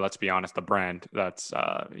 and let's be honest, the brand that's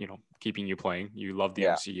keeping you playing. You love the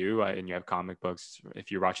Yeah. MCU, and you have comic books.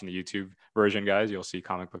 If you're watching the YouTube version, guys, you'll see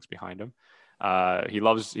comic books behind him. He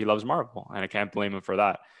loves Marvel, and I can't blame him for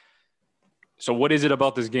that. So, what is it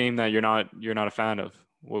about this game that you're not a fan of?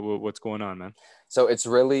 What's going on, man? So it's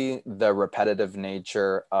really the repetitive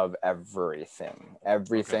nature of everything. Okay.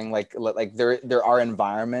 Everything like there are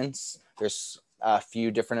environments. There's a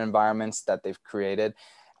few different environments that they've created.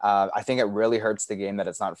 I think it really hurts the game that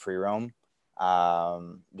it's not free roam,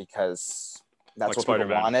 because that's Like what people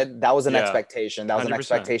Spider-Man. wanted. That was an Yeah, expectation. That was an 100%.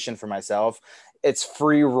 expectation for myself. It's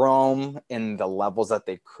free roam in the levels that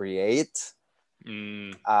they create,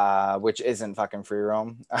 Mm. which isn't fucking free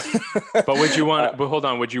roam. But would you Uh, want? But hold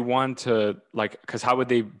on, would you want to like? Because how would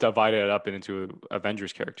they divide it up into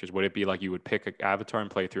Avengers characters? Would it be like you would pick an avatar and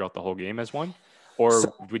play throughout the whole game as one, or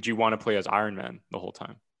so would you want to play as Iron Man the whole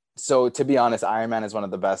time? so to be honest, Iron Man is one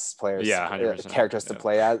of the best players, Yeah, 100%. characters to Yeah,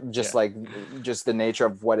 play as. yeah, Just the nature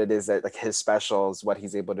of what it is that like his specials, what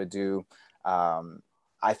he's able to do.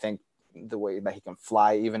 I think the way that he can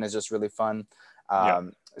fly even is just really fun. yeah.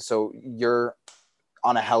 So you're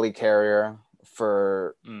on a helicarrier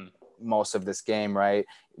for Mm, most of this game, right?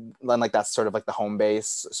 Then like that's sort of like the home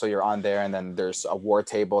base. So you're on there, and then there's a war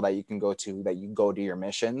table that you can go to that you go to your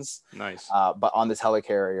missions. nice. But on this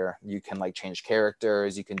helicarrier, you can like change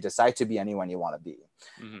characters. You can decide to be anyone you want to be,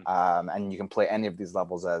 Hmm. and you can play any of these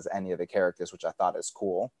levels as any of the characters, which I thought is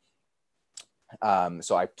cool.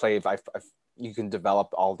 So I played. You can develop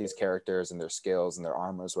all these characters and their skills and their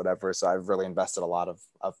armors, whatever. So I've really invested a lot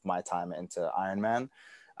of my time into Iron Man.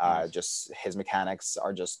 Nice. Just his mechanics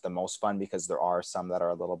are just the most fun because there are some that are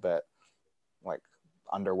a little bit like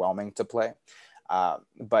underwhelming to play.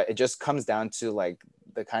 But it just comes down to like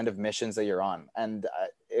the kind of missions that you're on, and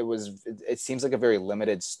it seems like a very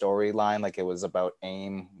limited storyline. Like it was about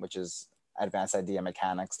AIM, which is Advanced Idea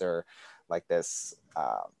Mechanics. They're like this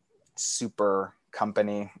super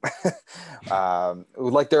company.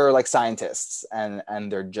 Like they're like scientists,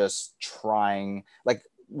 and they're just trying, like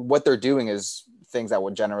what they're doing is things that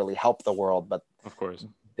would generally help the world, but Of course.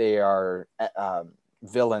 they are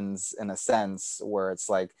villains in a sense where it's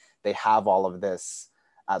like they have all of this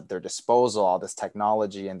at their disposal, all this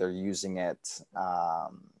technology, and they're using it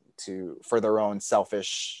to for their own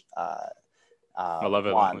selfish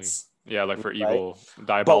Malevolently. wants, Yeah, like for right? evil, But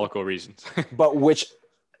diabolical reasons. which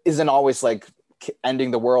isn't always like ending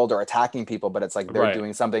the world or attacking people, but it's like they're Right.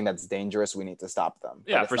 doing something that's dangerous. We need to stop them. Like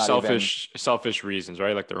Yeah, it's for not even selfish reasons,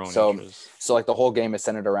 right? Like their own so. interests. So like the whole game is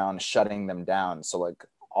centered around shutting them down. So like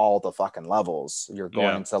all the fucking levels, you're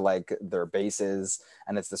going Yeah. into like their bases,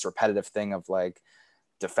 and it's this repetitive thing of like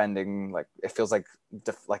defending. Like it feels like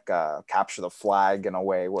capture the flag in a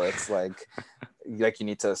way where it's like you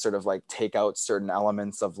need to sort of like take out certain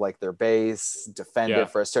elements of like their base, defend Yeah. it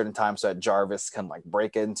for a certain time so that Jarvis can like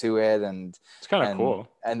break into it, It's kind of and cool.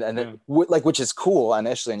 and Yeah. like which is cool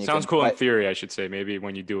initially, and you Sounds can cool in but theory, I should say. Maybe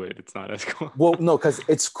when you do it, it's not as cool. well no, because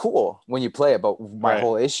it's cool when you play it, but my Right.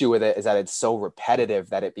 whole issue with it is that it's so repetitive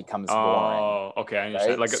that it becomes boring, Oh, okay, I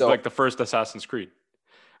understand. right? Like So the first Assassin's Creed,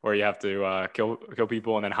 where you have to kill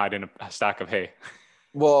people and then hide in a stack of hay.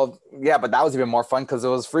 well yeah, but that was even more fun because it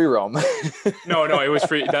was free roam. No, no, it was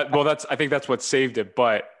free. I think that's what saved it.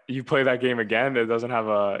 But you play that game again, it doesn't have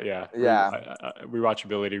a Yeah,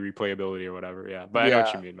 rewatchability, replayability, or whatever. Yeah, but I know what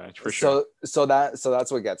yeah. you mean, man, for sure. So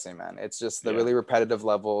that's what gets me, man. It's just the Yeah. really repetitive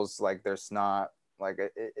levels. Like there's not like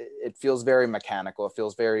it feels very mechanical. It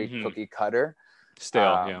feels very Hmm. cookie cutter.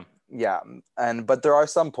 Stale. Yeah. Yeah, and but there are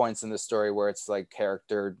some points in the story where it's like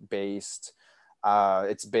character based.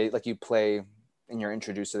 Like you play and you're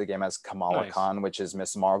introduced to the game as Kamala Nice. Khan, which is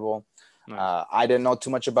Miss Marvel. Nice. I didn't know too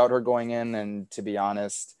much about her going in, and to be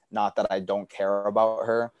honest, not that I don't care about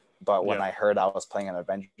her, but when Yeah. I heard I was playing an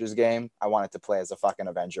Avengers game, I wanted to play as a fucking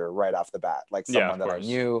Avenger right off the bat, like Yeah. someone Of that I course.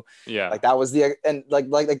 knew. Yeah. Like that was the and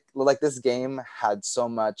like this game had so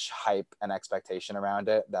much hype and expectation around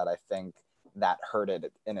it that I think that hurt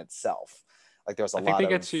it in itself. Like there was a I think lot they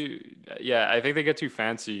get of too, yeah, I think they get too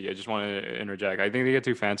fancy. I just want to interject. I think they get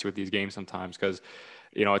too fancy with these games sometimes because,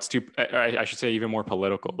 it's too, I should say even more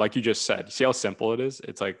political. Like you just said, you see how simple it is?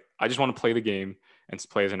 It's like, I just want to play the game and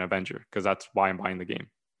play as an Avenger because that's why I'm buying the game,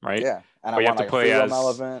 right? yeah, and I But you have want to like a play free roam as,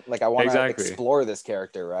 element. Like I want to exactly. explore this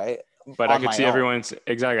character, right? But I On could my see own.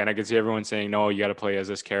 exactly. And I could see everyone saying, no, you got to play as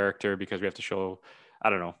this character because we have to show, I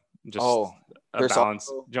don't know, just Oh, a there's balance.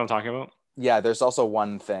 also Do you know what I'm talking about? Yeah, there's also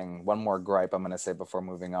one more gripe I'm going to say before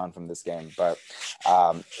moving on from this game, but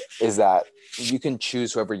is that you can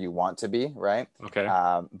choose whoever you want to be, right? Okay.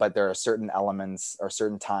 But there are certain elements or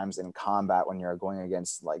certain times in combat when you're going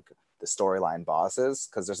against like the storyline bosses,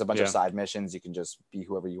 because there's a bunch of Yeah. side missions, you can just be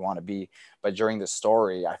whoever you want to be. But during the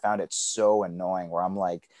story, I found it so annoying where I'm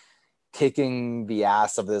like kicking the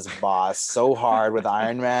ass of this boss so hard with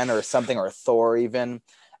Iron Man or something, or Thor even.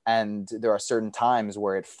 And there are certain times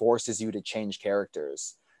where it forces you to change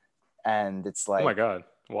characters. And it's Oh my like, God.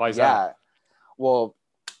 Why is that? yeah, well,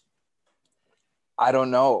 I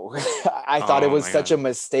don't know. I thought it Oh was my such God. a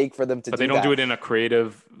mistake for them to But they do don't do that. it in a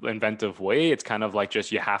creative, inventive way. It's kind of like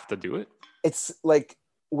just you have to do it. It's like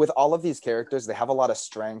with all of these characters, they have a lot of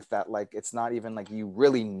strength that like it's not even like you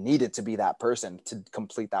really needed to be that person to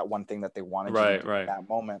complete that one thing that they wanted you to Right, do at right. that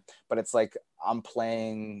moment. But it's like I'm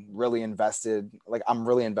playing really invested, like I'm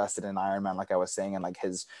really invested in Iron Man, like I was saying, and like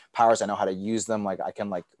his powers, I know how to use them. Like I can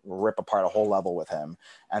like rip apart a whole level with him.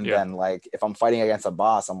 And Yeah. then like if I'm fighting against a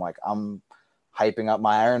boss, I'm hyping up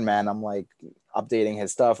my Iron Man. I'm like updating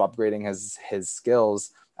his stuff, upgrading his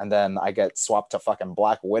skills, and then I get swapped to fucking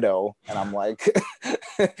Black Widow, and I'm like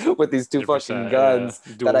with these two fucking 100%. Yeah. guns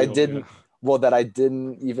that Dual I wield. Yeah. didn't well that I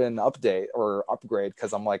didn't even update or upgrade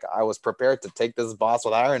because I'm like I was prepared to take this boss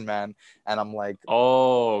with Iron Man, and I'm like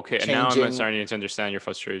Oh, okay. And now I'm changing. starting to understand your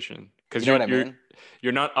frustration You because know you're what I you're mean?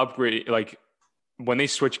 you're not upgrading. Like when they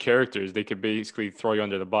switch characters, they could basically throw you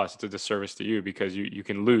under the bus. It's a disservice to you because you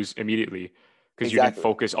can lose immediately because you didn't Exactly.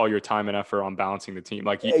 focus all your time and effort on balancing the team.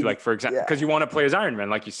 Like for example, Yeah, because you want to play as Iron Man,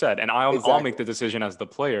 like you said, and I'll make exactly. the decision as the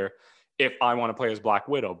player if I want to play as Black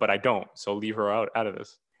Widow, but I don't. So leave her out of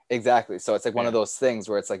this. Exactly. So it's like one of Yeah. those things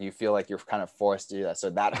where it's like you feel like you're kind of forced to do that. So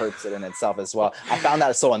that hurts it in itself as well. I found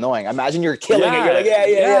that so annoying. Imagine you're killing it. You're like, Yeah,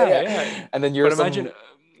 yeah, yeah, yeah, yeah, yeah. yeah. And then you're But imagine,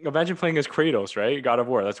 some imagine playing as Kratos, right? God of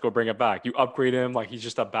War. Let's go bring it back. You upgrade him like he's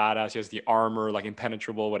just a badass. He has the armor, like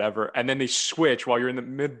impenetrable, whatever. And then they switch while you're in the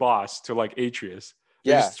mid boss to like Atreus.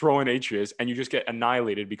 They yeah, just throw in Atreus, and you just get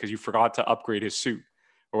annihilated because you forgot to upgrade his suit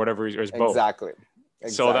or whatever, or his bow. exactly.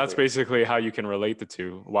 So that's Exactly. basically how you can relate the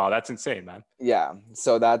two. Wow, that's insane, man. Yeah.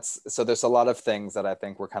 So there's a lot of things that I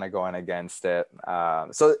think we're kind of going against it.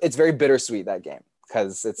 So it's very bittersweet, that game,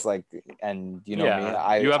 because it's like, and you know me,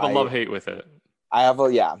 Yeah, you have a love hate with it. I have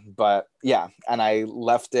a, yeah, but yeah, and I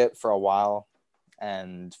left it for a while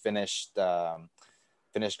and finished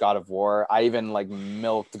God of War. I even like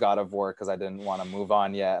milked God of War because I didn't want to move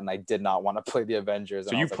on yet, and I did not want to play the Avengers. So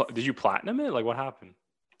And I was like, did you platinum it? Like what happened?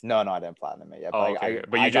 no, no, I didn't platinum it yet. Oh, But okay.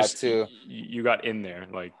 But I you got just to. you got in there,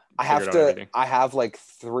 like I figured have out to. everything. I have like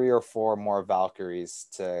 3 or 4 more Valkyries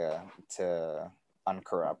to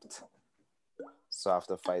uncorrupt, so I have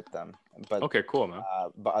to fight them. Okay, cool, man.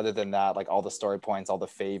 But other than that, like all the story points, all the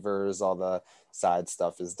favors, all the side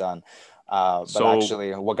stuff is done. But So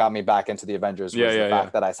actually, what got me back into the Avengers yeah, was the yeah, yeah.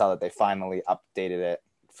 fact that I saw that they finally updated it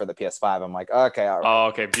for the PS5. I'm like, okay, all right, Oh,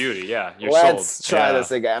 okay, beauty. Yeah, you're sold. let's try Yeah,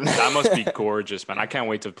 this again. that must be gorgeous, man. I can't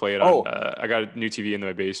wait to play it on. Oh, I got a new TV in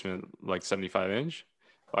my basement, like 75 inch.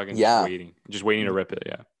 Fucking yeah. just waiting to rip it.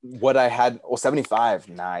 Yeah. What I had, 75.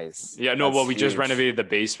 Nice. Yeah, no, That's well, we just huge. renovated the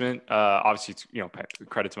basement. Obviously, it's,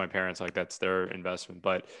 credit to my parents, like that's their investment.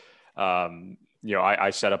 But, I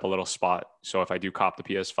set up a little spot. So if I do cop the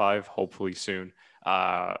PS5, hopefully soon,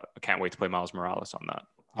 I can't wait to play Miles Morales on that.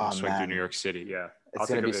 Oh Swing through New man, York City. Yeah, I'll it's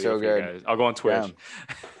take gonna a be video so for you good. guys. I'll go on Yeah. Twitch.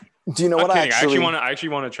 Do you know Not what I kidding. actually? I actually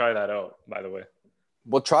want to try that out. By the way,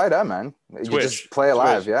 We'll try it out, man. You just Twitch, play it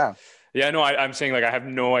live, Twitch. yeah. Yeah, no, I'm saying like I have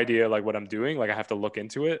no idea like what I'm doing. Like I have to look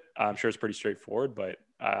into it. I'm sure it's pretty straightforward, but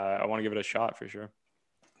I want to give it a shot for sure.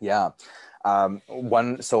 Yeah.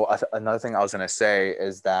 Another thing I was gonna say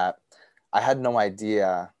is that I had no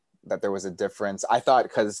idea that there was a difference. I thought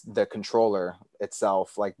because the controller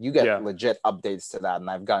itself, like you get Yeah, legit updates to that, and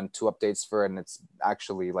I've gotten 2 updates for it, and it's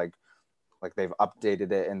actually like they've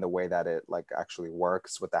updated it in the way that it like actually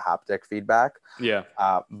works with the haptic feedback. yeah.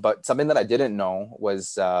 But something that I didn't know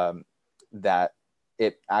was that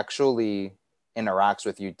it actually interacts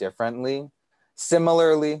with you differently.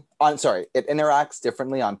 Similarly, it interacts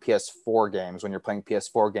differently on PS4 games when you're playing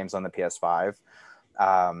PS4 games on the PS5.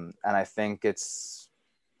 And I think it's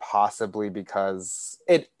possibly because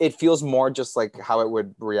it feels more just like how it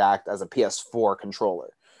would react as a PS4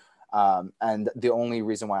 controller. And the only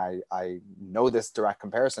reason why I know this direct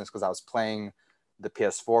comparison is because I was playing the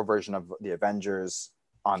PS4 version of the Avengers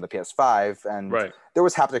on the PS5, and Right. there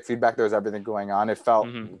was haptic feedback. There was everything going on. It felt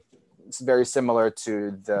Hmm. very similar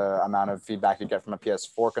to the amount of feedback you get from a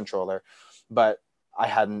PS4 controller, but I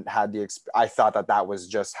hadn't had I thought that was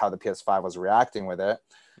just how the PS5 was reacting with it,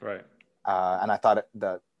 Right. and I thought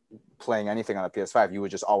that playing anything on the PS5, you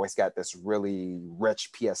would just always get this really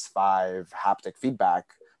rich PS5 haptic feedback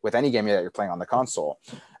with any game that you're playing on the console.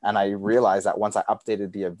 And I realized that once I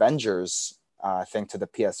updated the Avengers thing to the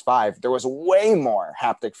PS5, there was way more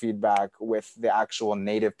haptic feedback with the actual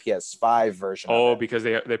native PS5 version. Oh, because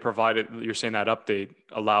they provided, you're saying that update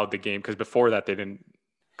allowed the game, because before that they didn't,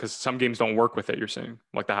 because some games don't work with it, you're saying,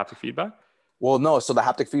 like the haptic feedback? Well, no, so the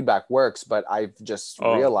haptic feedback works, but I've just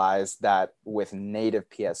realized that with native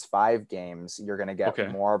PS5 games, you're going to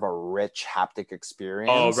get more of a rich haptic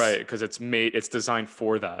experience. Oh, right, because it's designed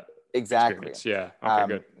for that. Exactly. Experience. Yeah. Okay,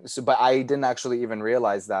 good. So, but I didn't actually even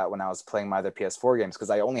realize that when I was playing my other PS4 games,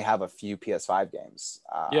 because I only have a few PS5 games.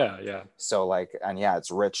 Yeah. So like, and yeah,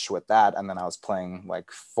 it's rich with that. And then I was playing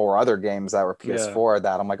like 4 other games that were PS4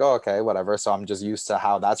 that I'm like, oh, okay, whatever. So I'm just used to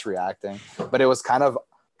how that's reacting. But it was kind of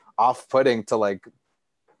off-putting to like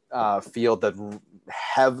feel the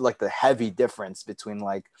heavy difference between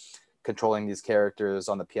like controlling these characters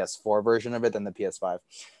on the PS4 version of it than the PS5.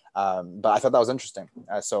 But I thought that was interesting.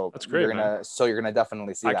 So that's great, you're gonna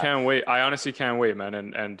definitely see that. I can't wait. I honestly can't wait, man.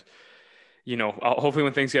 And you know, hopefully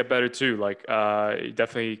when things get better too, like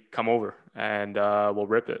definitely come over and we'll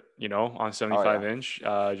rip it, you know, on 75-inch.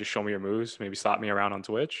 Just show me your moves, maybe slap me around on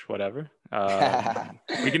Twitch, whatever.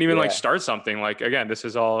 We can even like start something. Like, again, this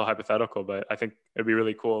is all hypothetical, but I think it'd be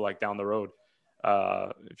really cool, like down the road,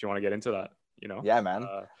 if you want to get into that, you know. Yeah, man.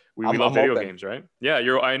 We love video games, right? Yeah,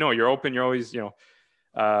 I know you're open. You're always, you know,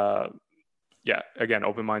 again,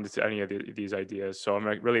 open-minded to any of these ideas. So I'm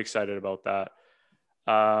really excited about that.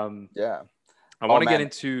 I want to get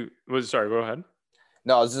into. Sorry, go ahead.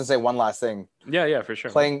 No, I was just gonna say one last thing. Yeah, for sure.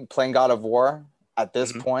 Playing God of War at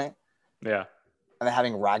this point. Yeah. And then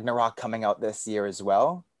having Ragnarok coming out this year as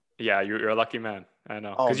well. Yeah, you're a lucky man. I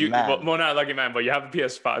know. Because well, not a lucky man, but you have a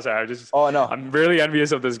PS5. Sorry, no. I'm really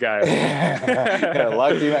envious of this guy.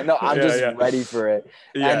 Lucky man. No, I'm just ready for it.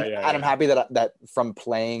 And I'm happy that from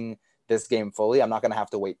playing this game fully, I'm not gonna have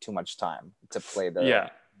to wait too much time to play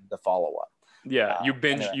the follow-up. Yeah, you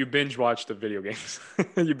binge watched the video games.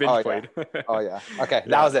 You binge played. Okay,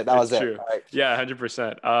 that was it. True. Right. Yeah,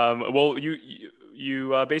 100%. Well,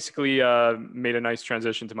 you basically made a nice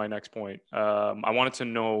transition to my next point. I wanted to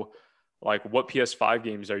know, like, what PS5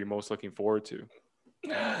 games are you most looking forward to?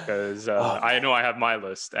 Because I know I have my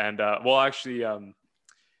list, and well, actually,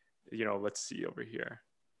 you know, let's see over here.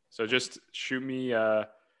 So just shoot me a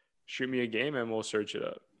game, and we'll search it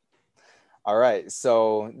up. All right.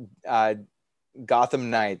 So, Gotham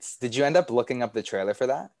Knights. Did you end up looking up the trailer for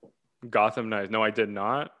that? Gotham Knights. No, I did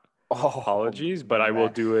not. Apologies, but I will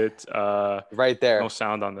do it. Right there. No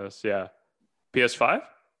sound on this. Yeah. PS5?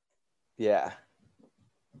 Yeah.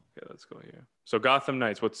 Okay, let's go here. So Gotham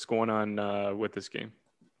Knights, what's going on with this game?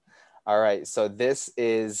 All right. So this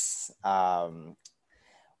is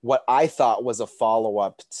what I thought was a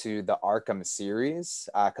follow-up to the Arkham series,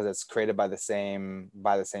 because it's created by the same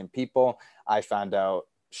people. I found out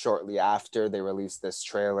shortly after they released this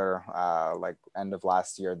trailer, like end of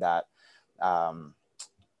last year, that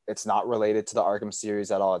it's not related to the Arkham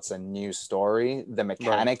series at all. It's a new story. The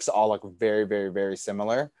mechanics all look very, very, very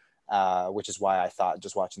similar, which is why I thought,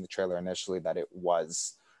 just watching the trailer initially, that it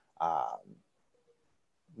was going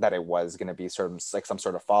to be sort of like some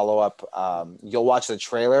sort of follow-up. You'll watch the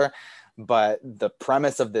trailer, but the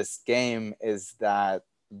premise of this game is that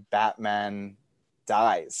Batman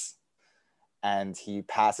dies, and he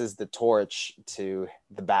passes the torch to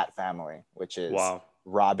the Bat family, which is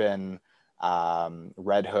Robin,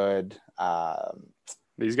 Red Hood.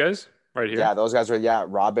 These guys right here? Yeah, those guys are,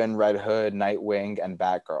 Robin, Red Hood, Nightwing, and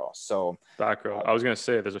Batgirl. So Batgirl. I was going to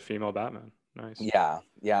say there's a female Batman. Nice. Yeah.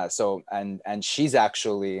 So, and she's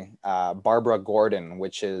actually Barbara Gordon,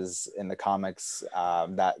 which is in the comics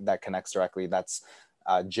that connects directly. That's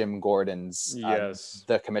Jim Gordon's,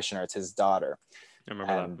 the commissioner. It's his daughter. I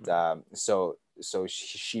remember that. So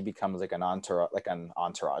she becomes like an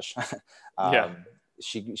entourage.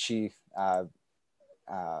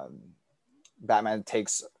 Batman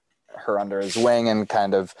takes her under his wing and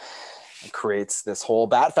kind of creates this whole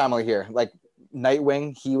Bat family here. Like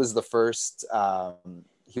Nightwing, he was the first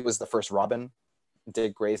Robin,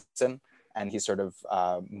 Dick Grayson, and he sort of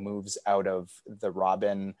moves out of the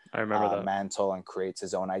Robin mantle and creates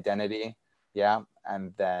his own identity. Yeah,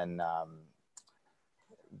 and then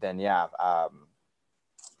the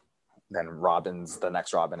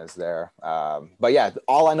next Robin is there. But yeah,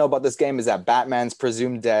 all I know about this game is that Batman's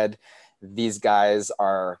presumed dead. These guys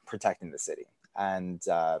are protecting the city, and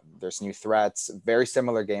there's new threats, very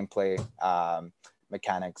similar gameplay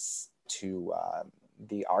mechanics to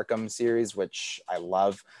the Arkham series, which I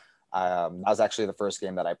love. That was actually the first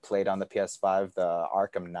game that I played on the PS5, the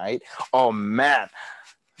Arkham Knight. Oh man,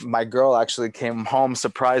 my girl actually came home,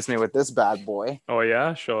 surprised me with this bad boy. Oh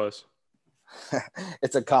yeah, show us.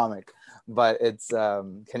 It's a comic, but it's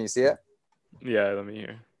can you see it? Yeah, let me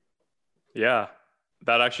hear. Yeah,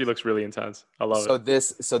 that actually looks really intense. I love it. So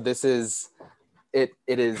this is it.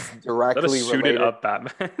 It is Is that a directly suited related. up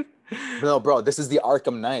Batman? No, bro, this is the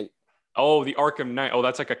Arkham Knight. Oh, the Arkham Knight. Oh,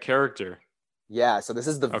 that's like a character. Yeah, so this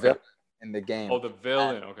is the Okay. villain in the Oh, game. the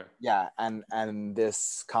villain. Okay. Yeah, and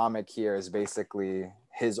this comic here is basically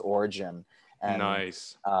his origin. And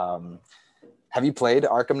Nice. have you played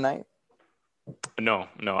Arkham Knight? No,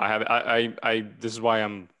 I haven't. I. This is why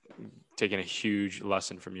I'm taking a huge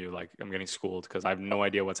lesson from you. Like I'm getting schooled because I have no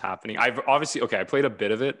idea what's happening. I've obviously okay. I played a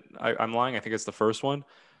bit of it. I'm lying. I think it's the first one,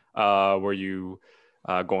 where you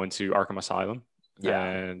go into Arkham Asylum. Yeah.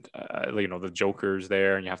 And the Joker's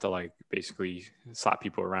there, and you have to like basically slap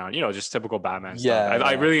people around. Just typical Batman stuff.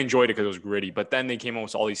 I really enjoyed it because it was gritty. But then they came out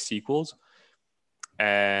with all these sequels,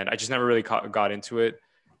 and I just never really got into it.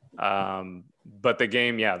 But the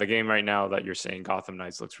game right now that you're saying, Gotham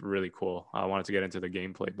Knights, looks really cool. I wanted to get into the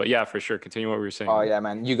gameplay, but yeah, for sure. Continue what we were saying. Oh yeah,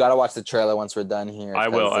 man, you gotta watch the trailer once we're done here. I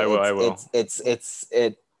will.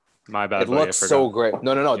 My bad. It looks so great.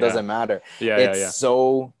 No, it doesn't matter. It's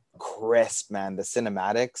so crisp, man. The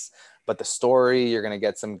cinematics, but the story, you're gonna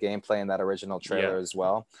get some gameplay in that original trailer as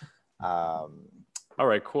well. All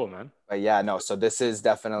right, cool, man. But yeah, no. So this is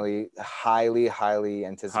definitely highly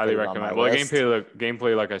anticipated. Highly recommend. Well, list.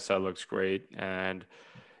 gameplay, like I said, looks great, and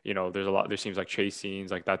there's a lot. There seems like chase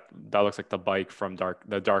scenes like that. That looks like the bike from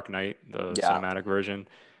the Dark Knight, the cinematic version.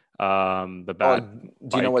 The bat.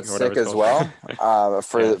 Do you know what's sick as well?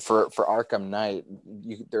 For Arkham Knight,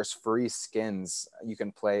 there's free skins you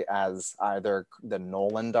can play as either the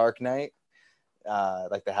Nolan Dark Knight,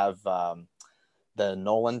 like they have the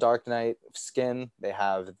Nolan Dark Knight skin. They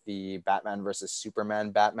have the Batman versus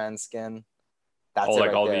Superman Batman skin. That's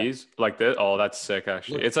like all there. These like this. Oh, that's sick.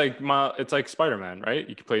 Actually, it's like Spider-Man, right?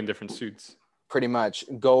 You can play in different suits. Pretty much.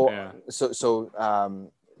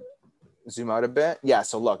 Zoom out a bit. Yeah.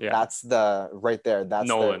 So look, that's the right there. That's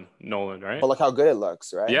Nolan, right? But look how good it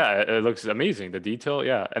looks, right? Yeah, it looks amazing. The detail,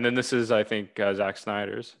 yeah. And then this is, I think, Zack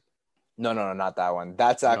Snyder's. No, not that one.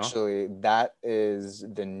 That's actually that is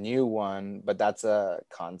the new one, but that's a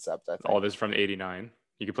concept. I think. Oh, this is from '89.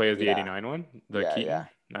 You can play as the '89 one. Keaton?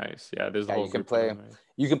 Nice. Yeah, there's the whole. You can play. Right?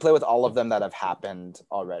 You can play with all of them that have happened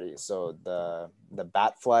already. So the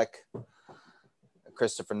Batfleck,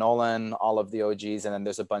 Christopher Nolan, all of the OGs, and then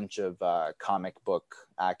there's a bunch of comic book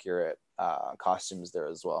accurate costumes there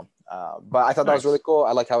as well. But I thought that was really cool.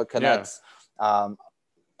 I like how it connects. Yeah.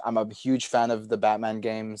 I'm a huge fan of the Batman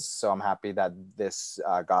games, so I'm happy that this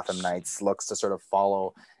Gotham Knights looks to sort of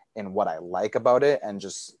follow in what I like about it, and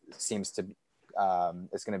just seems to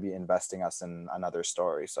it's going to be investing us in another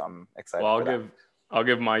story. So I'm excited. Well, I'll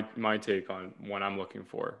give my take on what I'm looking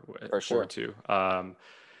for sure too. And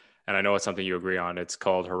I know it's something you agree on. It's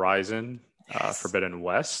called Horizon Forbidden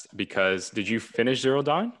West. Because did you finish Zero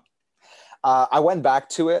Dawn? I went back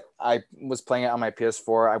to it. I was playing it on my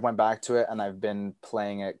PS4. I went back to it, and I've been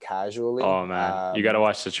playing it casually. Oh man, you got to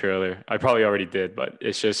watch the trailer. I probably already did, but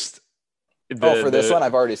it's just. This one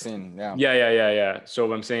I've already seen. Yeah. Yeah. So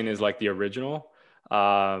what I'm saying is like the original.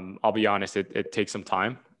 I'll be honest, it takes some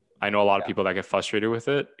time. I know a lot of people that get frustrated with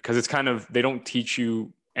it because it's kind of, they don't teach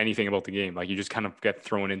you anything about the game. Like you just kind of get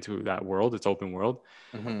thrown into that world. It's open world.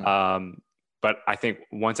 Mm-hmm. But I think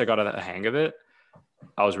once I got a hang of it,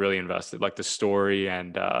 I was really invested, like the story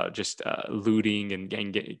and just looting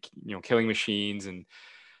and killing machines and,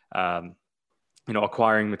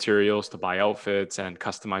 acquiring materials to buy outfits and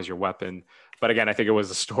customize your weapon. But again, I think it was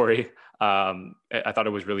the story. I thought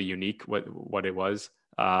it was really unique what it was.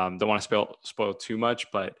 Don't want to spoil too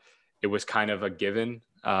much, but it was kind of a given.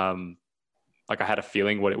 Like I had a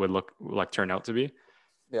feeling what it would turn out to be.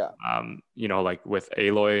 Yeah. Like with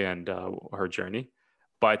Aloy and her journey.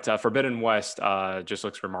 But Forbidden West just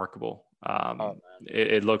looks remarkable.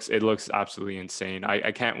 It looks absolutely insane.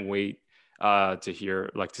 I can't wait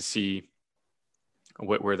to see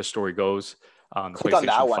where the story goes. Click on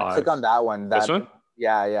that one. 5. Click on that one. This one?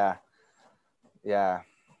 Yeah.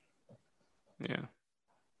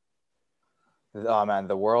 Oh man,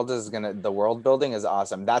 the world building is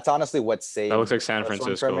awesome. That's honestly what saved. That looks like San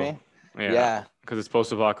Francisco for me. Yeah. Because it's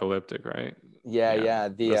post-apocalyptic, right? Yeah.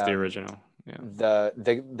 That's the original. Yeah.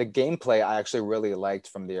 The gameplay I actually really liked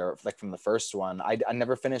from the first one. I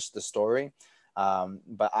never finished the story,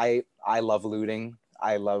 but I love looting.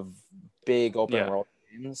 I love big open world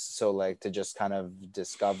games. So like to just kind of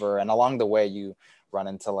discover, and along the way you run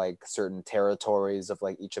into like certain territories of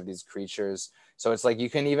like each of these creatures. So it's like you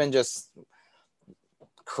can even just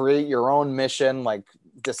create your own mission, like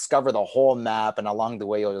discover the whole map, and along the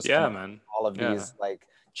way you'll just come Yeah, up with man. all of Yeah. these like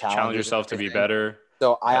Challenge challenges and yourself to be everything. better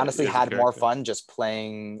So I honestly as a had more character. fun just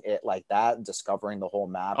playing it like that, discovering the whole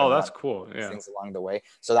map Oh, and that's running cool. these Yeah. things along the way.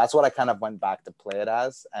 So that's what I kind of went back to play it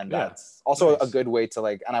as, and Yeah. that's also a Nice. good way to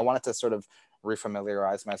like. And I wanted to sort of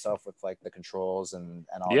refamiliarize myself with like the controls and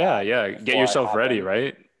all Yeah, that yeah. Get before I yourself hop ready, in.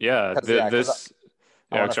 right? Yeah. Because This.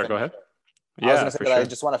 I Yeah. want to Sorry. Go finish ahead. it. I was Yeah, gonna say for that I sure.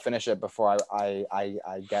 just want to finish it before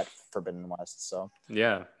I get Forbidden West. So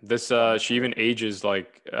Yeah. This. I want to She see it. even ages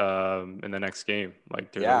like in the next game.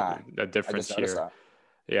 Like there's Yeah, a I just difference noticed here. that.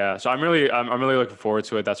 Yeah. So I'm really looking forward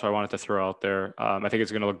to it. That's why I wanted to throw out there. I think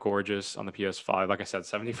it's gonna look gorgeous on the PS5. Like I said,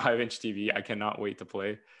 75-inch TV. I cannot wait to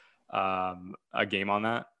play a game on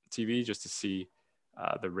that TV just to see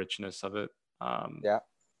the richness of it. Um, Yeah.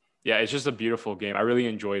 yeah, it's just a beautiful game. I really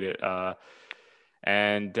enjoyed it.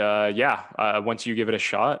 Once you give it a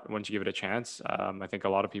shot, once you give it a chance, I think a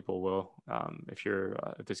lot of people will.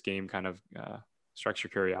 If this game kind of strikes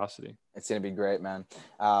your curiosity. It's gonna be great, man.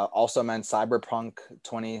 Also, man, Cyberpunk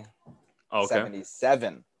Oh, okay.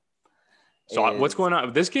 2077 So what's is going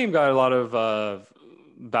on? This game got a lot of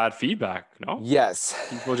bad feedback. No, yes.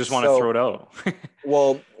 people just want to So throw it out.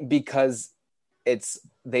 well, because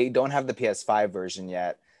they don't have the PS5 version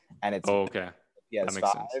yet, and it's Oh, okay, that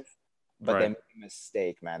makes sense. PS5, but they Right, made a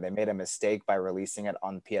mistake, man. They made a mistake by releasing it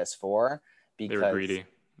on PS4 they were because greedy.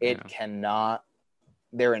 it Yeah. cannot.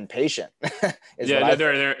 They're impatient, is what Yeah, I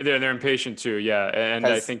think. they're impatient too. Yeah, and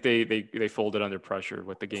I Because think they folded under pressure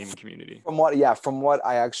with the gaming community. from what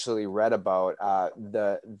I actually read about,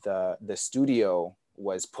 the studio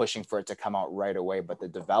was pushing for it to come out right away, but the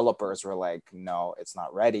developers were like, no, it's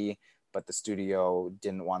not ready. But the studio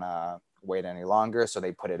didn't want to wait any longer, so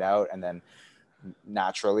they put it out, and then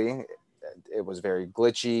naturally it was very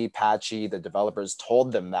glitchy, patchy. The developers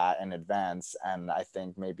told them that in advance, and I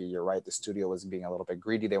think maybe you're right, the studio was being a little bit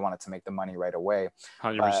greedy. They wanted to make the money right away.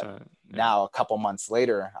 But 100%. Yeah. now a couple months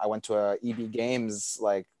later, I went to a EB Games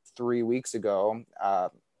like 3 weeks ago,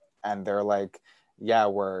 and they're like, yeah,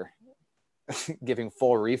 we're giving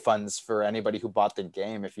full refunds for anybody who bought the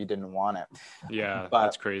game if you didn't want it. Yeah,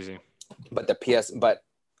 that's but crazy. but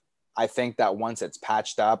I think that once it's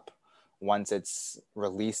patched up, once it's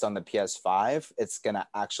released on the PS5, it's gonna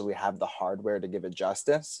actually have the hardware to give it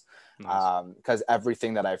justice. Nice. Because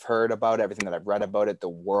everything that I've heard about it, everything that I've read about it, the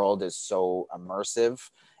world is so immersive.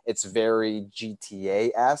 It's very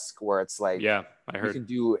GTA-esque, where it's like Yeah, I you heard. can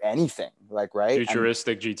do anything, like right, and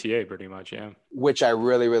Futuristic GTA, pretty much. Yeah. which I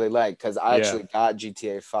really really like because I Yeah. actually got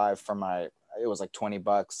GTA 5 for my. It was like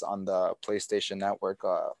 $20 on the PlayStation Network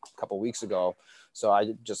a couple weeks ago, so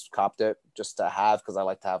I just copped it just to have because I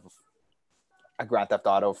like to have a Grand Theft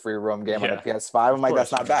Auto free roam game on a Yeah. PS5. I'm like,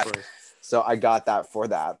 that's not Of bad. course. So I got that for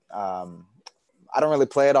that. I don't really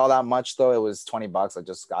play it all that much though. It was $20. I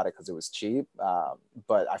just got it because it was cheap.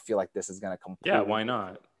 But I feel like this is gonna Yeah, completely. why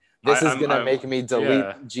not? This is gonna make me delete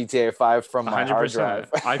Yeah, GTA 5 from my hard 100%.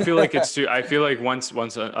 drive. I feel like it's too. I feel like once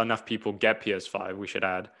enough people get PS5, we should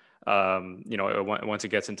add. Once it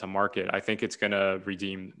gets into market, I think it's gonna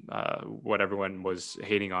redeem what everyone was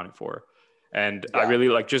hating on it for. And I Yeah, really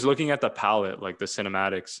like just looking at the palette, like the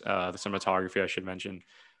cinematics, the cinematography. I should mention,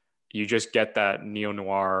 you just get that neo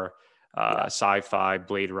noir, yeah, sci-fi,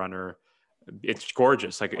 Blade Runner. It's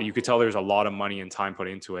gorgeous. Like you could tell, there's a lot of money and time put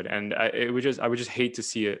into it, and I would just hate to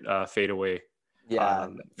see it yeah. fade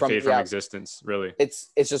from existence. Really.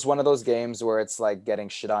 It's just one of those games where it's like getting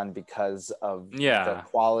shit on because of the Yeah.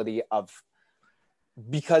 quality of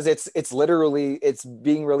because it's literally it's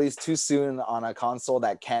being released too soon on a console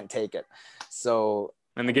that can't take it. So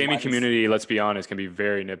And the gaming once, community, let's be honest, can be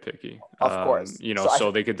very nitpicky. of course.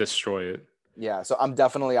 So they could destroy it. Yeah, so I'm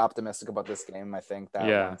definitely optimistic about this game. I think that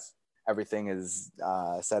Yeah. once everything is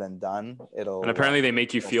said and done, And apparently they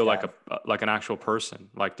make you it'll feel stand. like an actual person,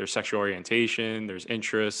 like their sexual orientation, there's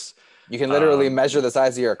interests. You can literally Um, measure the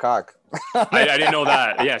size of your cock. I didn't know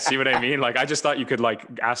that. Yeah, see what I mean? Like I just thought you could like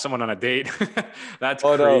ask someone on a date. That's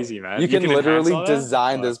Oh no, crazy, man. you You can can enhance literally all that?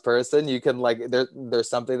 design Fuck. this person. You can like there's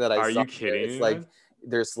something that I Are saw you where kidding it's me, like man?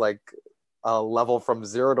 there's like a level from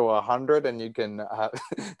 0 to 100, and you can.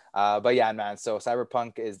 But yeah, man. So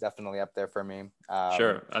Cyberpunk is definitely up there for me.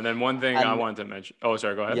 Sure. And then one thing I And wanted to mention. Oh,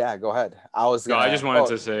 sorry, go ahead. yeah, go ahead. I was No, I gonna. just wanted Oh,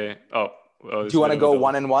 to say, do this you is a want bit to of a go double.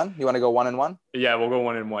 1-1? You want to go 1-1? Yeah, we'll go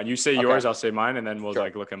 1-1. You say Okay, yours, I'll say mine, and then we'll sure.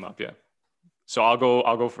 like look them up. Yeah. So I'll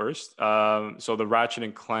go first. So the Ratchet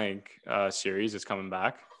and Clank series is coming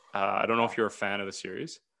back. I don't know if you're a fan of the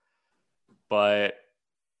series, but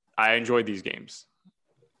I enjoyed these games.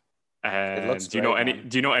 It looks And great, man.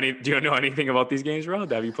 do you know anything about these games, bro?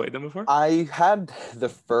 Have you played them before? I had the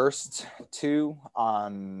first two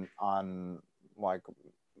on like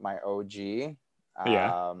my OG.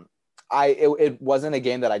 Yeah. It wasn't a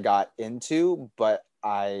game that I got into, but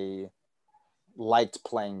I liked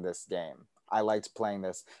playing this game. I liked playing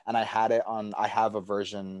this, and I had it on. I have a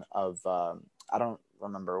version of. I don't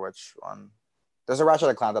remember which one. There's a Ratchet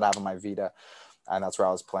and Clank that I have on my Vita, and that's where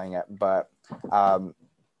I was playing it. But um,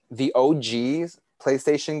 the OG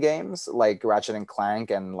PlayStation games like Ratchet and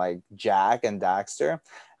Clank and like Jack and Daxter,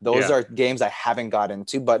 those Yeah. are games I haven't got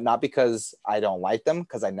into, but not because I don't like them,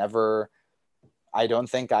 because I don't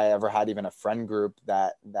think I ever had even a friend group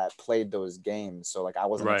that played those games. So like I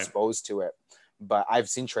wasn't Right. exposed to it. But I've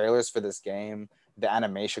seen trailers for this game. The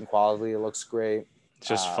animation quality looks great. It's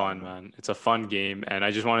just fun, man. It's a fun game, and I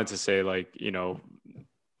just wanted to say, like,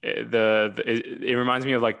 it reminds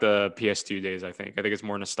me of like the PS2 days. I think it's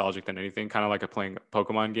more nostalgic than anything, kind of like a playing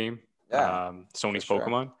Pokemon game, Yeah, for Sony's sure.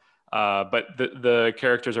 Pokemon. But the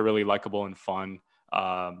characters are really likable and fun.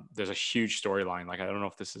 There's a huge storyline. Like I don't know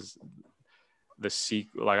if this is the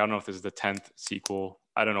sequel. Like I don't know if this is the 10th sequel.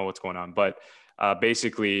 I don't know what's going on, but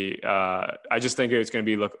basically, I just think it's going to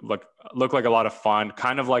be look like a lot of fun,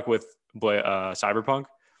 kind of like with Cyberpunk.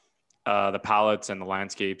 The palettes and the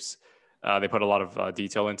landscapes, they put a lot of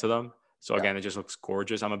detail into them. So Yeah. again, it just looks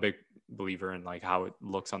gorgeous. I'm a big believer in like how it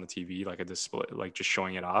looks on the TV, like a display, like just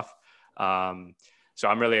showing it off. So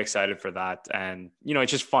I'm really excited for that, and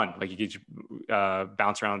it's just fun. Like you could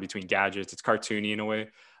bounce around between gadgets. It's cartoony in a way.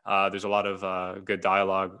 There's a lot of good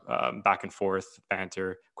dialogue, back and forth,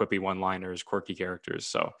 banter, quippy one-liners, quirky characters.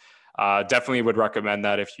 So definitely would recommend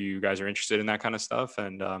that if you guys are interested in that kind of stuff.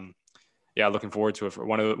 And yeah, looking forward to it. For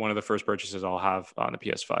one of the first purchases I'll have on the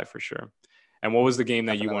PS5 for sure. And what was the game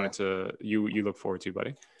that you Definitely. wanted to you look forward to,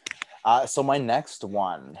 buddy? So my next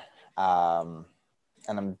one, and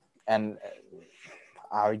I'm and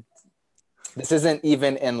I this isn't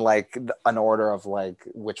even in like an order of like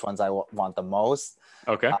which ones I want the most.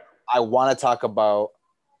 Okay. I want to talk about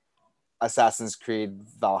Assassin's Creed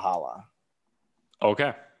Valhalla.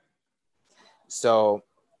 Okay. So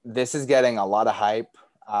this is getting a lot of hype.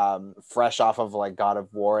 Fresh off of like God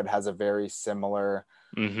of War, it has a very similar.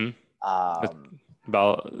 Mm-hmm. Um,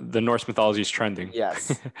 About the Norse mythology is trending.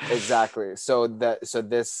 yes, exactly. So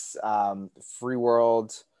this free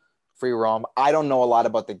world, free roam. I don't know a lot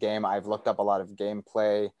about the game. I've looked up a lot of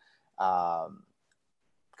gameplay. Um,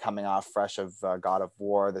 Coming off fresh of God of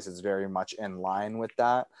War, this is very much in line with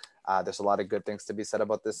that. There's a lot of good things to be said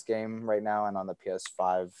about this game right now, and on the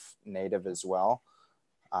PS5 native as well.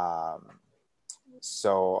 Um,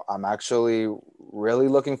 so I'm actually really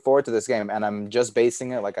looking forward to this game, and I'm just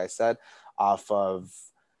basing it, like I said, off of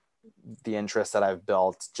the interest that I've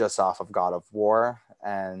built just off of God of War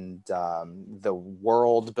and the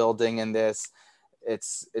world building in this.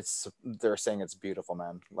 It's they're saying it's beautiful,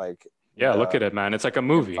 man. Like Yeah, look the at it, man. It's like a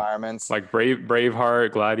movie. environments. Like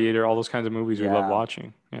Braveheart, Gladiator, all those kinds of movies we love Yeah.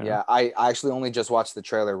 watching. Yeah, I actually only just watched the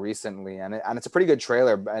trailer recently, and it's a pretty good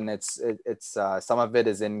trailer. And it's some of it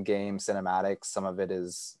is in game cinematics, some of it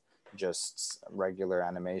is just regular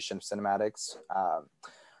animation cinematics.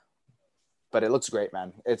 But it looks great,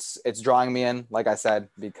 man. It's drawing me in, like I said,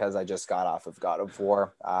 because I just got off of God of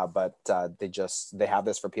War. But they have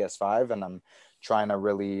this for PS5, and I'm trying to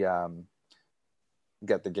really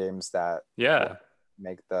get the games that will Yeah.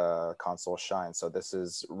 make the console shine. So this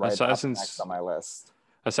is right up next Assassin's on my list.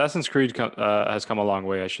 Assassin's Creed has come a long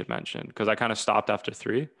way, I should mention, because I kind of stopped after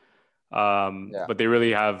three. Yeah. But they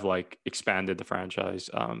really have like expanded the franchise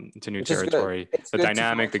into new Which is good. territory. It's The good to go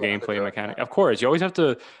dynamic, the into another gameplay direction. mechanic. Of course, you always have to,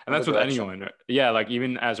 and Another that's with direction. anyone. Yeah, like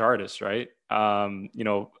even as artists, right?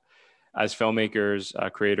 As filmmakers,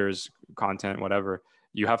 creators, content, whatever,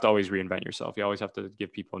 you have to always reinvent yourself. You always have to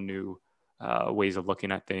give people new ways of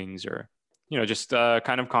looking at things, or just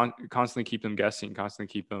kind of constantly keep them guessing,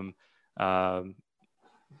 constantly keep them um,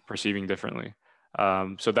 perceiving differently.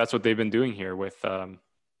 So that's what they've been doing here with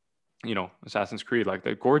Assassin's Creed, like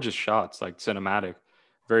the gorgeous shots, like cinematic,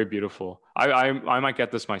 very beautiful. I might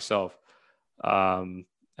get this myself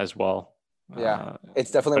as well. Yeah, Uh,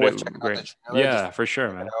 it's definitely but worth checking out great. the trailer just Yeah, to for sure,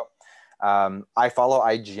 check it man. out. I follow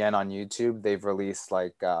IGN on YouTube. They've released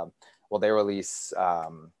like, they release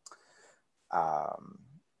um,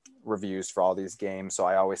 reviews for all these games, so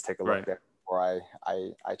I always take a look Right. there before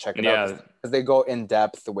I check it out, Yeah. because they go in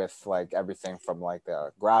depth with like everything from like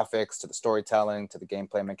the graphics to the storytelling to the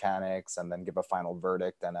gameplay mechanics, and then give a final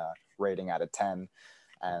verdict and a rating out of 10.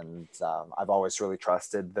 And I've always really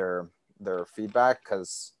trusted their feedback,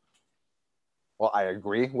 because, well, I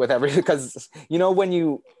agree with everything, because when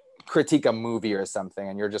you critique a movie or something,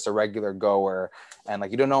 and you're just a regular goer, and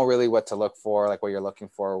like you don't know really what to look for, like what you're looking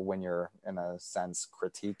for when you're in a sense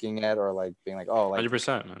critiquing it, or like being like, oh, like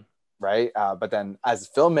 100%, man. right. But then as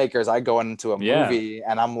filmmakers, I go into a Yeah. movie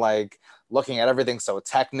and I'm like looking at everything so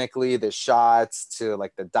technically, the shots to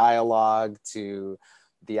like the dialogue to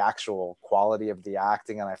the actual quality of the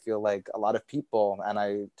acting. And I feel like a lot of people, and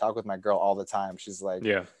I talk with my girl all the time, she's like,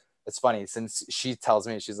 Yeah. it's funny, since she tells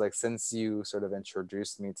me, she's like, since you sort of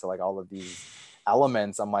introduced me to like all of these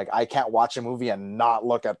elements, I'm like, I can't watch a movie and not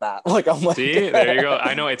look at that. Like, I'm like, See, there you go.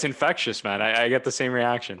 I know it's infectious, man. I get the same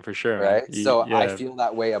reaction for sure, man. right. So I Yeah. feel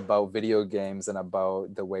that way about video games and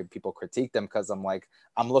about the way people critique them, because I'm like,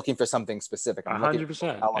 I'm looking for something specific. I'm looking for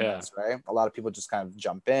 100%. Yeah. elements, right? A lot of people just kind of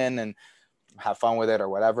jump in and have fun with it or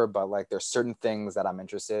whatever, but like there's certain things that I'm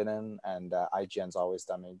interested in, and IGN's always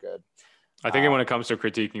done me good. I think when it comes to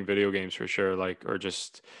critiquing video games for sure, like, or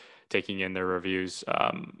just taking in their reviews,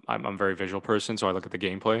 I'm a very visual person. So I look at the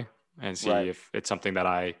gameplay and see Right. if it's something that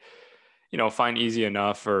I, find easy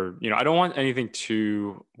enough, or, I don't want anything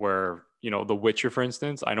too where, The Witcher, for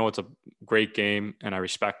instance, I know it's a great game and I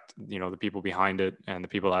respect, the people behind it and the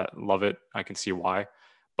people that love it. I can see why,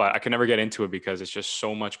 but I can never get into it because it's just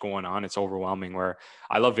so much going on. It's overwhelming, where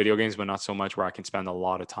I love video games, but not so much where I can spend a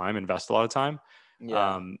lot of time, invest a lot of time.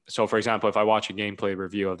 Yeah. So for example, if I watch a gameplay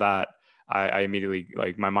review of that, I immediately,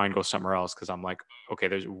 like, my mind goes somewhere else, because I'm like, okay,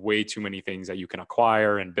 there's way too many things that you can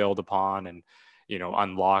acquire and build upon and,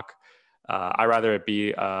 unlock. I rather it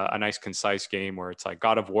be a nice, concise game where it's like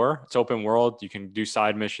God of War. It's open world. You can do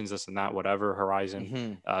side missions, this and that, whatever,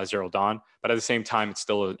 Horizon, Zero Dawn. But at the same time, it's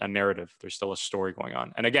still a narrative. There's still a story going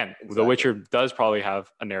on. And again, Exactly. The Witcher does probably have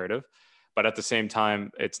a narrative, but at the same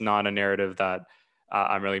time, it's not a narrative that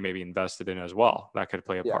I'm really maybe invested in as well. That could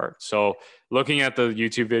play a part. So looking at the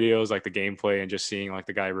YouTube videos, like the gameplay, and just seeing like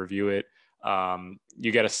the guy review it,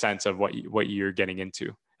 you get a sense of what you're getting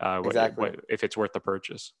into, Exactly. if it's worth the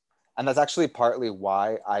purchase. And that's actually partly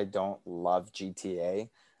why I don't love GTA,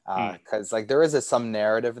 Mm. because like there is some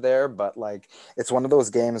narrative there, but like it's one of those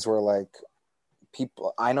games where like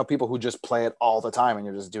I know people who just play it all the time, and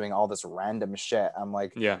you're just doing all this random shit. I'm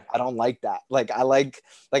like, Yeah. I don't like that. Like I like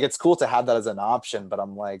it's cool to have that as an option, but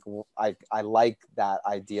I'm like, I like that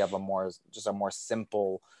idea of a more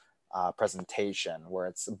simple presentation where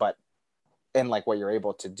it's, but in like what you're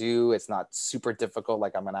able to do, it's not super difficult.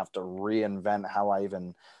 Like I'm gonna have to reinvent how I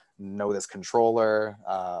even know this controller.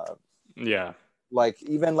 Yeah. Like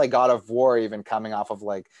even like God of War, even coming off of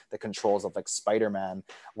like the controls of like Spider-Man,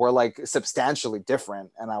 were like substantially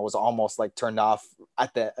different, and I was almost like turned off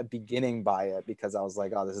at the beginning by it, because I was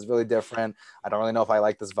like, oh, this is really different. I don't really know if I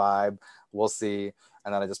like this vibe. We'll see.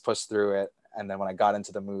 And then I just pushed through it, and then when I got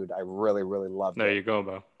into the mood, I really, really loved it. There you go,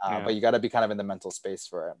 bro. Yeah. But you got to be kind of in the mental space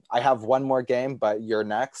for it. I have one more game, but you're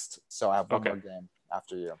next, so I have one more game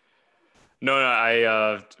after you.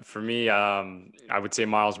 No, for me, I would say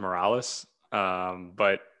Miles Morales.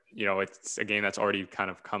 But it's a game that's already kind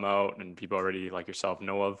of come out and people already, like yourself,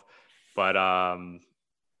 know of. But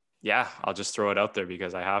yeah, I'll just throw it out there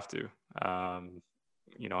because I have to.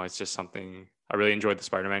 It's just something I really enjoyed. The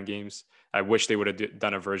Spider-Man games. I wish they would have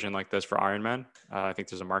done a version like this for Iron Man. I think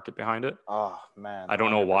there's a market behind it. Oh man, I don't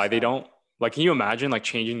know why they don't. Like, can you imagine like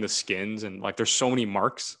changing the skins, and like there's so many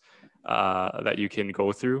marks that you can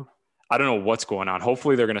go through. I don't know what's going on.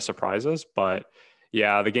 Hopefully they're going to surprise us, but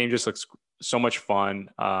yeah, the game just looks so much fun.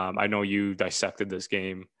 I know you dissected this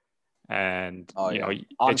game, and on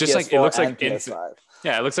it just PS4 like, it looks like PS5.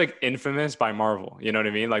 Yeah, it looks like Infamous by Marvel. You know what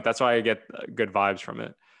I mean? Like that's why I get good vibes from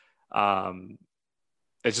it.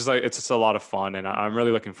 It's just a lot of fun, and I'm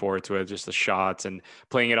really looking forward to it. Just the shots and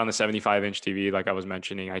playing it on the 75-inch TV, like I was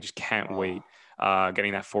mentioning. I just can't wait.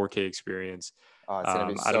 Getting that 4K experience. Oh, it's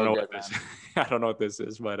gonna be so I don't know good, what this. I don't know what this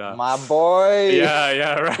is, but my boy.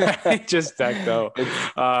 Yeah, right. Just tech though.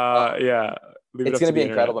 Yeah, it's gonna be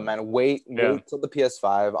incredible, man. Wait till the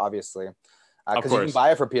PS5, obviously, because you can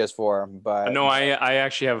buy it for PS4. But no, I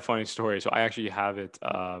actually have a funny story. So I actually have it.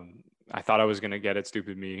 I thought I was gonna get it,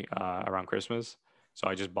 stupid me, around Christmas. So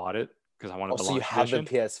I just bought it because I wanted the launch edition. So you have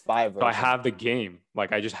the PS5 version. So I have the game.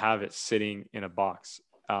 Like I just have it sitting in a box.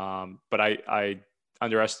 But I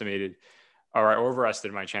underestimated, or I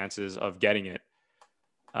overestimated my chances of getting it.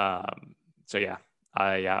 So yeah,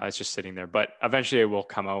 it's just sitting there. But eventually it will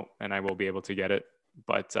come out, and I will be able to get it.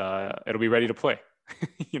 But it'll be ready to play.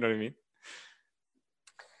 You know what I mean?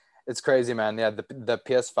 It's crazy, man. Yeah, the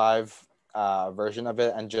PS5 version of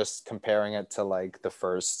it, and just comparing it to like the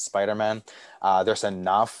first Spider-Man, there's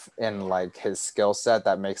enough in like his skill set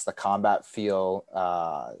that makes the combat feel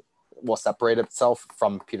separate itself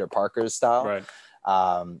from Peter Parker's style. Right.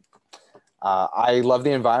 I love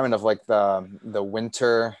the environment of like the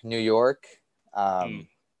winter New York. Mm. Um,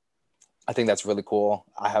 I think that's really cool.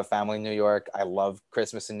 I have family in New York. I love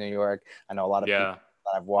Christmas in New York. I know a lot of people Yeah.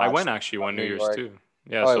 that I've I watched went actually love one New New Year's York. too.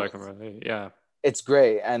 Yeah, Oh, so I can relate. Yeah. it's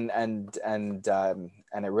great, and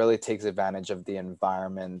it really takes advantage of the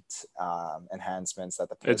environment enhancements that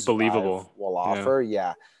the It's PS5 believable. will Yeah. offer.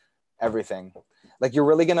 Yeah, everything. Like you're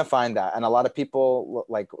really gonna find that, and a lot of people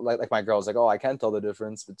like my girl's like, oh, I can't tell the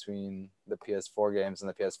difference between the PS4 games and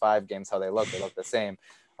the PS5 games. How they look the same.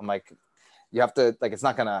 I'm like, you have to like, it's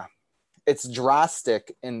not gonna. It's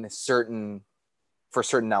drastic in certain for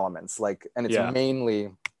certain elements, like, and it's Yeah.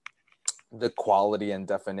 mainly the quality and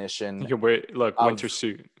definition You can wait. Look, Winter of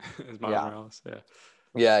Suit is Miles yeah. Morales.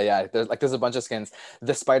 Yeah. Yeah. There's a bunch of skins.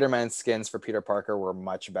 The Spider-Man skins for Peter Parker were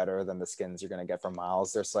much better than the skins you're gonna get from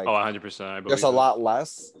Miles. Oh, 100%. I There's believe a that. lot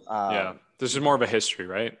less. Yeah. This is more of a history,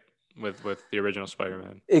 right? With the original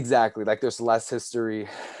Spider-Man. Exactly. Like there's less history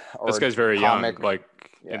This or guy's very young, comic. like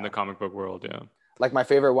in Yeah. the comic book world. Yeah. Like my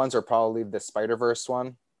favorite ones are probably the Spider-Verse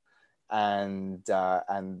one, and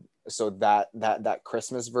so that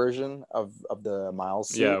Christmas version of the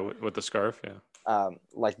Miles Yeah, suit. with the scarf. Yeah.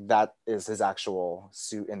 Like that is his actual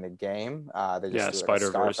suit in the game. They just Yeah, threw like a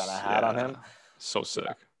scarf and a Spider-Verse. hat on Yeah. him. So Yeah, sick.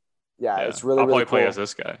 yeah, Yeah. it's really I'll really probably play as cool.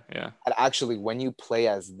 this guy. Yeah. And actually, when you play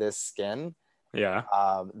as this skin, Yeah.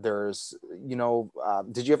 there's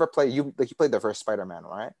did you ever play you played the first Spider-Man,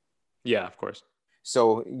 right? Yeah, of course.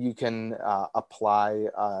 So you can apply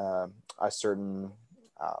a certain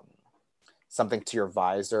um, something to your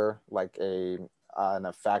visor, like a an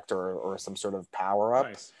effect or some sort of power up.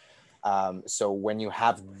 Nice. So when you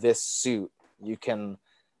have this suit, you can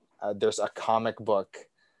there's a comic book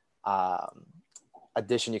um,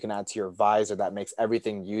 addition you can add to your visor that makes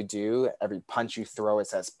everything you do, every punch you throw, it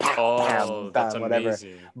says bam, bam, Oh, that's bam, whatever.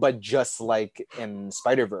 amazing. But just like in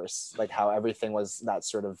Spider-Verse, like how everything was that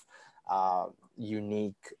sort of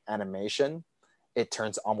unique animation, it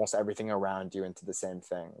turns almost everything around you into the same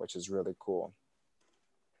thing, which is really cool.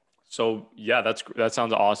 So yeah, that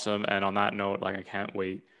sounds awesome. And on that note, like I can't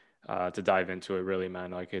wait to dive into it. Really,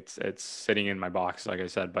 man. Like it's sitting in my box, like I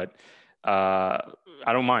said. But uh,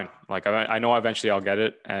 I don't mind. Like I know eventually I'll get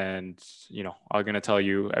it, and I'm gonna tell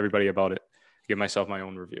you everybody about it. Give myself my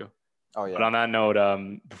own review. Oh But yeah. on that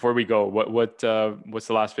note, before we go, what's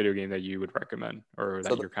the last video game that you would recommend or So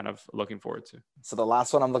that you're kind of looking forward to? so the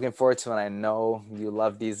last one I'm looking forward to, and I know you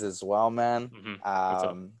love these as well, man. What's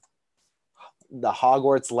up? The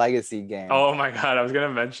Hogwarts Legacy game. Oh my God, I was gonna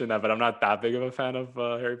mention that, but I'm not that big of a fan of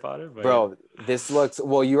Harry Potter. But yeah. Bro, this looks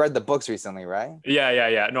well, you read the books recently, right?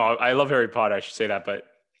 Yeah. No, I love Harry Potter. I should say that, but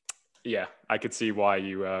yeah, I could see why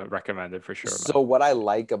you recommend it for sure, man. So what I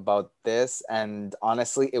like about this, and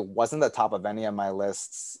honestly, it wasn't the top of any of my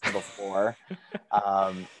lists before,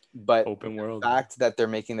 but Open the world. fact that they're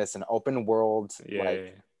making this an open world,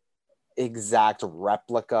 Yeah. exact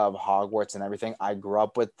replica of Hogwarts and everything. I grew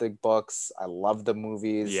up with the books. I love the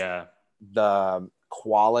movies. Yeah. The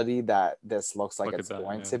quality that this looks like Look at it's that.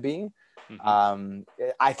 going Yeah. to be. Mhm.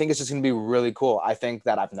 I think it's just going to be really cool. I think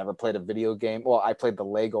that I've never played a video game. Well, I played the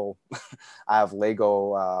Lego. I have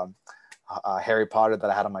Lego Harry Potter that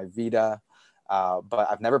I had on my Vita, but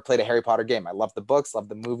I've never played a Harry Potter game. I love the books, love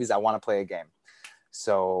the movies. I want to play a game.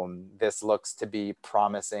 So this looks to be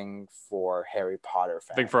promising for Harry Potter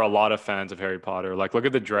I think fans. for a lot of fans of Harry Potter, like look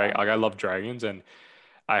at the drag. Like I love dragons, and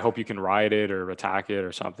I hope you can ride it or attack it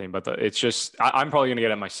or something. But it's just I'm probably gonna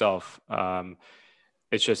get it myself.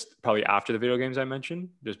 It's just probably after the video games I mentioned,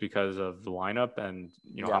 just because of the lineup and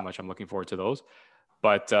how Yeah, much I'm looking forward to those.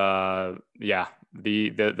 But yeah,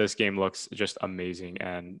 this game looks just amazing,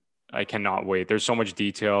 and I cannot wait. There's so much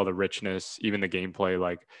detail, the richness, even the gameplay.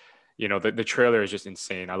 Like, the trailer is just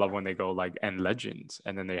insane. I love when they go like "and legends,"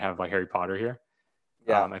 and then they have like Harry Potter here.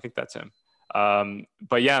 yeah. I think that's him.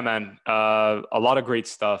 But yeah, man, a lot of great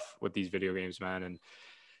stuff with these video games, man, and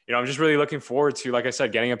I'm just really looking forward to, like I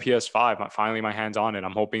said, getting a PS5. Finally, my hands on it.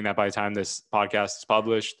 I'm hoping that by the time this podcast is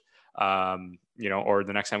published, or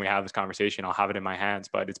the next time we have this conversation, I'll have it in my hands.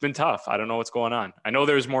 But it's been tough. I don't know what's going on. I know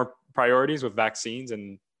there's more priorities with vaccines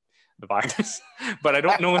and the virus, but I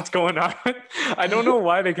don't know what's going on. I don't know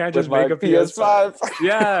why they can't With just my make a PS5. PS5.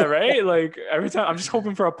 Yeah, right. Like every time, I'm just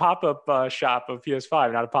hoping for a pop-up shop of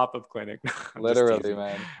PS5, not a pop-up clinic. I'm just Literally, teasing.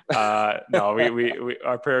 man. No, we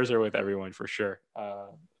our prayers are with everyone for sure.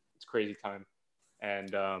 It's crazy time. And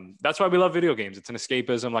that's why we love video games. It's an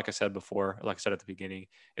escapism, like I said before, like I said at the beginning.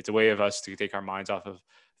 It's a way of us to take our minds off of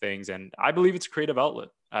things. And I believe it's a creative outlet,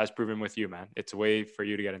 as proven with you, man. It's a way for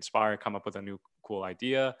you to get inspired, come up with a new cool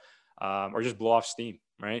idea, or just blow off steam,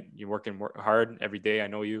 right? You're working hard every day. I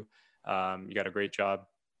know you. You got a great job.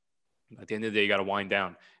 At the end of the day, you got to wind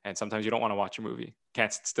down. And sometimes you don't want to watch a movie.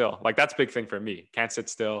 Can't sit still. Like that's a big thing for me. Can't sit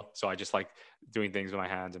still. So I just like doing things with my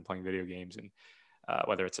hands and playing video games, and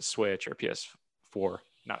whether it's a Switch or PS4,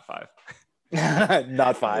 not 5.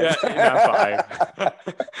 Not 5. Yeah, not 5.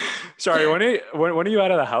 Sorry, when are you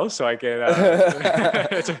out of the house so I can?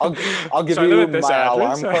 I'll give you my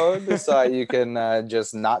alarm code so you can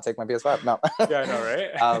just not take my PS5. No. Yeah, I know,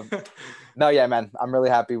 right? No, yeah, man. I'm really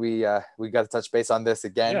happy we got to touch base on this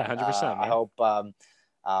again. Yeah, 100%. I hope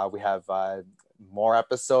we have more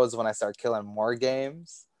episodes when I start killing more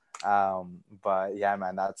games. But yeah,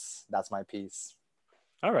 man, that's my piece.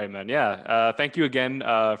 All right, man. Yeah. Thank you again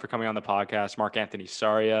for coming on the podcast, Mark Anthony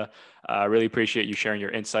Sarria. I really appreciate you sharing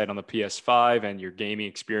your insight on the PS5 and your gaming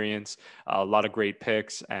experience. A lot of great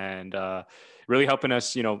picks and really helping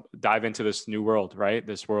us, dive into this new world, right?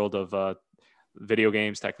 This world of video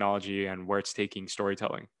games, technology, and where it's taking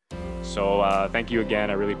storytelling. So thank you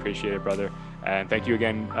again. I really appreciate it, brother. And thank you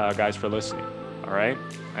again, guys, for listening. All right.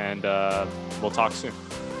 And we'll talk soon.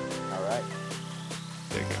 All right.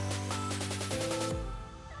 Take care.